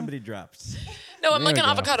panini somebody dropped. No, I'm There like we an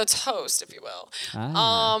go. avocado toast, if you will.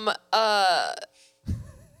 Ah.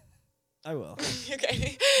 I will.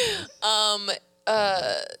 Okay.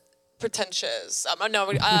 Pretentious. No,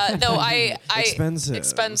 I Expensive.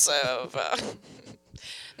 Expensive.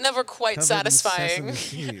 Never quite Covered in satisfying.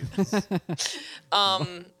 sesame seeds.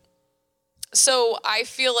 So I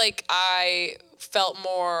feel like I felt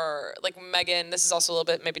more like M.E.G.A.N. This is also a little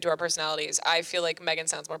bit maybe to our personalities. I feel like M.E.G.A.N.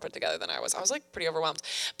 sounds more put together than I was. I was like pretty overwhelmed.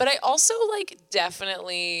 But I also like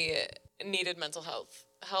definitely needed mental health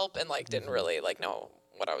help and like didn't really like know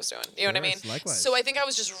what I was doing. You know what I mean? Likewise. So I think I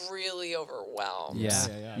was just really overwhelmed.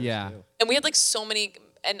 Yeah. And we had like so many,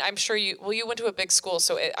 and I'm sure you went to a big school,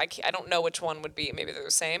 so I don't know which one would be, maybe they're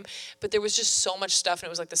the same, but there was just so much stuff and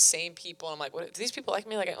it was like the same people. And I'm like, what, do these people like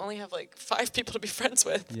me? Like I only have like 5 people to be friends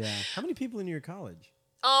with. Yeah. How many people in your college?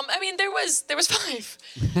 I mean, there was 5.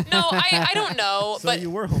 No, I don't know, So but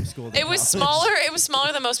you were homeschooled. it was smaller. It was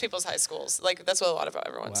smaller than most people's high schools. Like that's what a lot of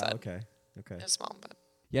everyone Wow. said. Okay. It was small, but.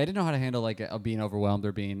 Yeah, I didn't know how to handle like being overwhelmed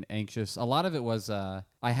or being anxious. A lot of it was I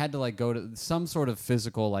had to like go to some sort of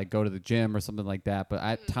physical, like go to the gym or something like that. But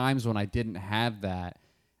at times when I didn't have that,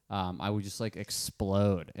 I would just like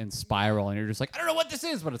explode and spiral, and you're just like, I don't know what this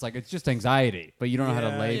is, but it's like it's just anxiety, but you don't know how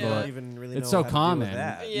to label you it. don't even really It's know so how to deal with common.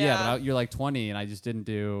 that. Yeah. But you're like 20, and I just didn't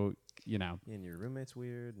do. And your roommate's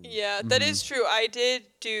weird. And Yeah, that is true. I did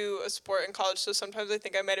do a sport in college, so sometimes I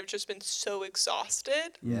think I might have just been so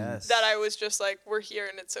exhausted Yes. that I was just like, we're here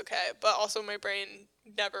and it's okay. But also my brain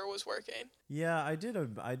never was working. Yeah, I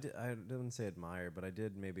didn't say admire, but I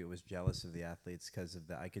did. Maybe it was jealous of the athletes because of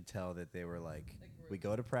that. I could tell that they were like, we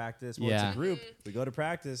go to practice. Well, Yeah. it's a group. We go to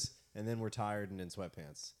practice, and then we're tired and in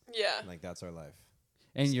sweatpants. Yeah. And, like that's our life.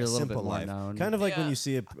 And you're a little bit simple more life. known. Kind of like when Yeah. you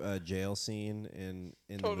see a jail scene in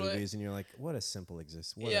Totally. the movies, and you're like, what a simple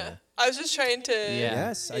existence. Yeah. I was just trying to. Yeah.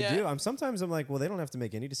 Yes, I Yeah. do. Sometimes I'm like, well, they don't have to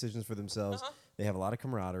make any decisions for themselves. They have a lot of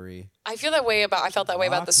camaraderie. I felt that way about the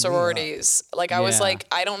Lock me up. sororities. Like I was Yeah. like,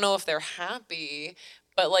 I don't know if they're happy,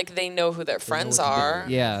 but like they know who their friends what to do. are.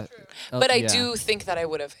 Yeah. But I Yeah. do think that I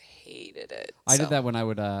would have hated it. I so. did that when I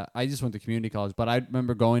would. I just went to community college, but I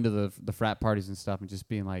remember going to the frat parties and stuff and just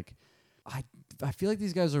being like, I feel like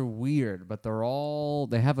these guys are weird, but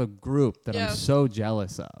they have a group that Yeah. I'm so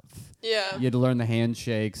jealous of. Yeah. You had to learn the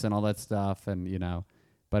handshakes and all that stuff, and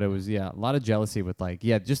but it was a lot of jealousy with like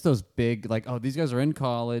just those big like, oh, these guys are in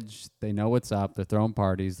college, they know what's up, they're throwing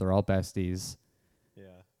parties, they're all besties. Yeah.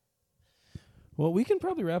 Well, we can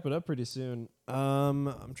probably wrap it up pretty soon.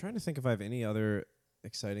 I'm trying to think if I have any other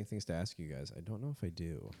exciting things to ask you guys. I don't know if I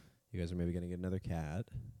do. You guys are maybe going to get another cat.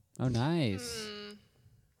 Oh, nice.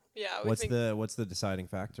 Yeah. What's the deciding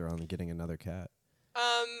factor on getting another cat?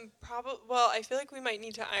 Probably. Well, I feel like we might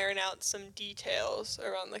need to iron out some details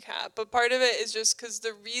around the cat. But part of it is just because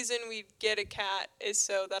the reason we get a cat is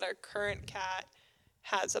so that our current cat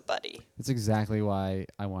has a buddy. That's exactly why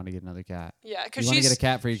I want to get another cat. Yeah, You because want to she's get a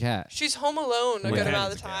cat for your cat. she's home alone a My good cat amount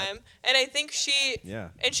of is the a cat. time, and I think she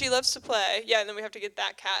she loves to play. Yeah, and then we have to get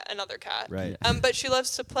that cat, another cat. Right. But she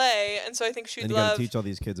loves to play, and so I think she'd And you got love. to teach all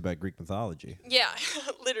these kids about Greek mythology. Yeah,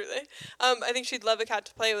 literally. I think she'd love a cat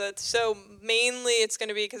to play with. So mainly it's going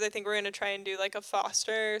to be because I think we're going to try and do like a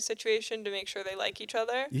foster situation to make sure they like each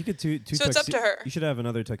other. You could two So it's up to her. You should have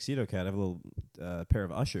another tuxedo cat. Have a little pair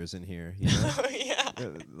of ushers in here. You know? Yeah.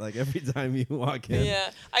 Like every time you walk in. Yeah.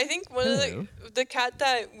 I think one of Hello. the cat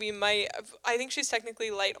that we might, I think she's technically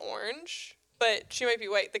light orange, but she might be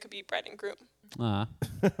white. That could be bride and groom.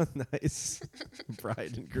 Nice.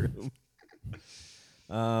 Bride and groom.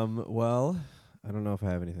 Well, I don't know if I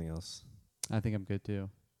have anything else. I think I'm good too.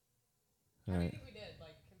 All right.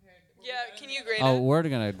 Yeah, can you grade Oh, it? we're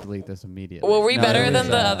gonna delete this immediately. Were we No, better there than was,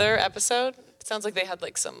 the other episode? It sounds like they had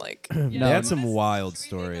like some like. No, They had some wild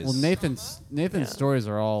stories. Well, Nathan's stories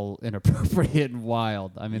are all inappropriate and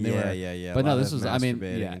wild. I mean, they were. yeah. But a no, lot this of was. I mean,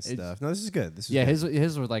 masturbating yeah, and it's- stuff. No, this is good. This is yeah. good.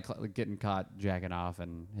 His were like getting caught jacking off,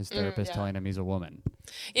 and his therapist yeah. telling him he's a woman.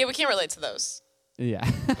 Yeah, we can't relate to those. Yeah.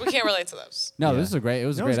 We can't relate to those. No, Yeah. this was a great. It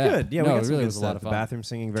was No, a it great. was app. good. Yeah, no, we got it some really good was a stuff. lot of The fun. bathroom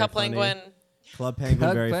singing very Cup funny. Penguin. Club Penguin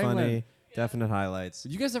Cup very Penguin. funny. Definite highlights.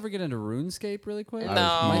 Did you guys ever get into RuneScape really quick? No.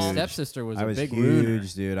 My huge. stepsister was I a was big runer.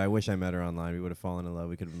 huge, dude. I wish I met her online. We would have fallen in love.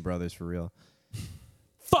 We could have been brothers for real.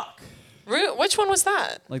 Which one was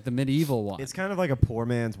that? Like the medieval one. It's kind of like a poor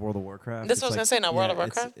man's World of Warcraft. That's It's what I was like- gonna say, not World of yeah,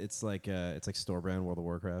 it's- Warcraft? It's like store brand World of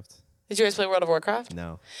Warcraft. Did you guys play World of Warcraft?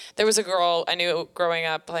 No. There was a girl I knew growing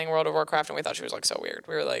up playing World of Warcraft, and we thought she was like so weird.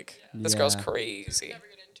 We were like, this girl's Yeah. crazy. Never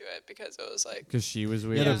get into it because it was like. Because she was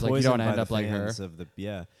weird. Yeah, It they're was like you poisoned don't by end the up like her. fans of the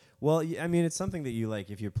Well, I mean, it's something that you like.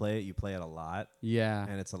 If you play it a lot, Yeah.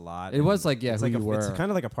 and it's a lot. It and was like, yeah, it's who like you It's were.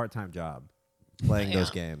 kind of like a part-time job, playing those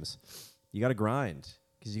Yeah. games. You got to grind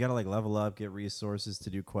because you got to like level up, get resources to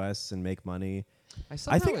do quests, and make money.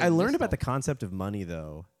 I think I learned about the concept of money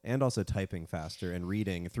though, and also typing faster and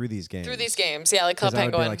reading through these games. Through these games, yeah, like Club Because I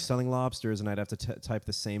would be Penguin. like selling lobsters, and I'd have to type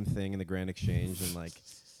the same thing in the Grand Exchange, and like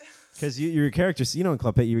Because your characters, in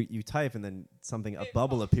Club Pit, you type and then a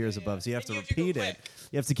bubble appears above, so you have to repeat it.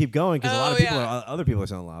 You have to keep going because a lot of people other people are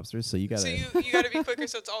selling lobsters, so you gotta. So you gotta be quicker,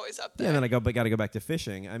 so it's always up there. Yeah, and then I gotta go back to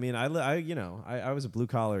fishing. I mean, I was a blue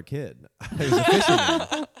collar kid. I was a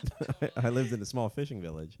fisherman. I lived in a small fishing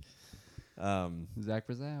village. Zach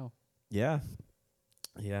Brazow. Yeah,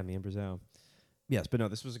 me and Brazow. Yes, but no,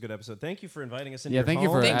 this was a good episode. Thank you for inviting us into your Thank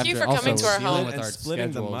home. Thank you for coming to our home. With and our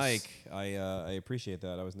splitting schedules. the mic. I appreciate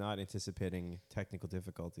that. I was not anticipating technical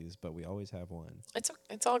difficulties, but we always have one. It's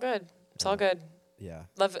all good. It's all good. Yeah.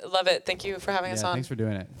 Love it. Thank you for having us on. Thanks for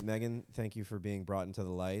doing it. Megan, thank you for being brought into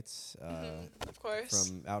the lights. Of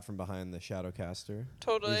course. From behind the Shadowcaster.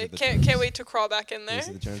 Totally. Can't wait to crawl back in there. These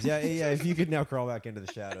are the terms. Yeah. If you could now crawl back into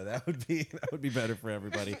the shadow, that would be better for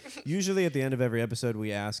everybody. Usually at the end of every episode,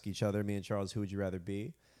 we ask each other, me and Charles, who would you rather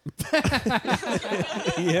be?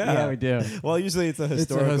 Yeah, we do. Well, usually it's a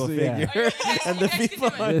historical figure, and the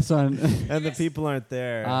people aren't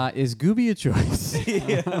there. Is Gooby a choice?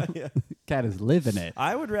 yeah. Cat is living it.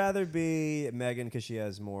 I would rather be Megan because she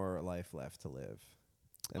has more life left to live,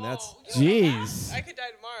 and that's. Jeez. I could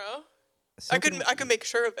die tomorrow. I could make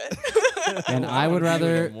sure of it. And I would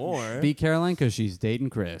rather more. be Caroline because she's dating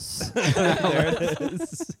Chris. There it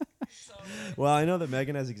is. Well, I know that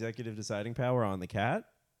Megan has executive deciding power on the cat,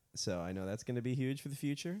 so I know that's going to be huge for the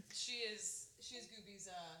future. She's Gooby's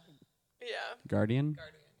Guardian.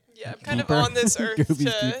 Yeah, I'm kind of on this earth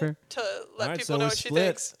Gooby's keeper. to let All right, people so know we're what she split.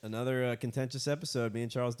 thinks. Another contentious episode. Me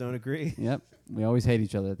and Charles don't agree. Yep. We always hate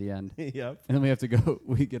each other at the end. Yep. And then we have to go,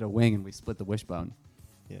 we get a wing and we split the wishbone.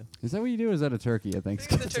 Yeah. Is that what you do or is that a turkey at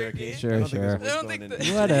Thanksgiving? The turkey. Sure. I don't think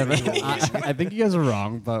Whatever. I think you guys are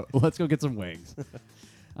wrong, but let's go get some wings.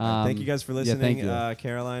 Thank you guys for listening. thank you.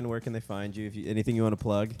 Caroline, where can they find you? Anything you want to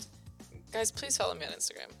plug? Guys, please follow me on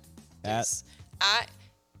Instagram. At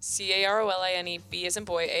CAROLINE, B as in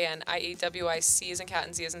boy, ANIEWIC, C as in cat,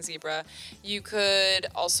 and Z as in zebra. You could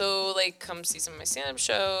also come see some of my stand-up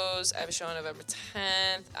shows. I have a show on November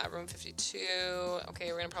 10th at Room 52.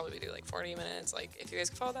 Okay, we're gonna probably do 40 minutes. If you guys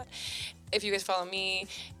could follow that, if you guys follow me,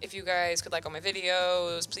 if you guys could all my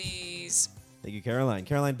videos, please. Thank you, Caroline.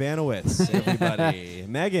 Caroline Baniewicz, everybody.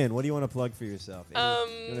 Megan, what do you want to plug for yourself? You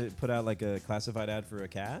want to put out a classified ad for a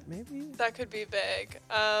cat, maybe? That could be big.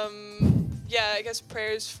 Yeah, I guess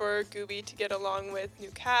prayers for Gooby to get along with new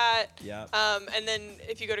cat. Yeah. And then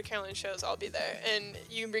if you go to Caroline's shows, I'll be there, and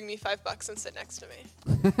you can bring me $5 and sit next to me.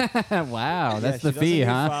 Wow, that's the fee,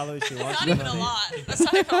 huh? She That's wants not the even a money. lot. That's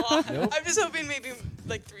not even a lot. Nope. I'm just hoping maybe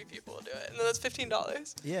 3 people will do it, and then that's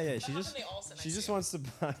 $15. Yeah. She just wants to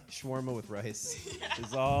buy shawarma with rice.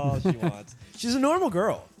 Is all she wants. She's a normal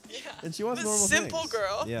girl. Yeah. And she wants The normal simple things.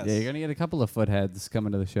 girl. Yes. Yeah, you're going to get a couple of footheads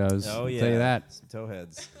coming to the shows. Oh, yeah. I'll tell you that. Some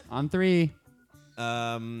towheads. On 3.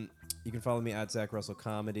 You can follow me at Zach Russell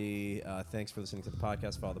Comedy. Thanks for listening to the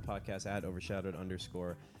podcast. Follow the podcast at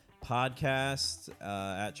overshadowed_podcast,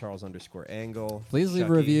 at Charles_Angle. Please leave a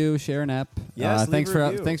Chucky. review, share an app. Yes, thanks leave a for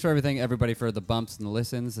review. thanks for everything, everybody, for the bumps and the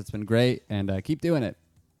listens. It's been great, and keep doing it.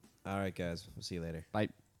 All right, guys. We'll see you later. Bye.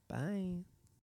 Bye.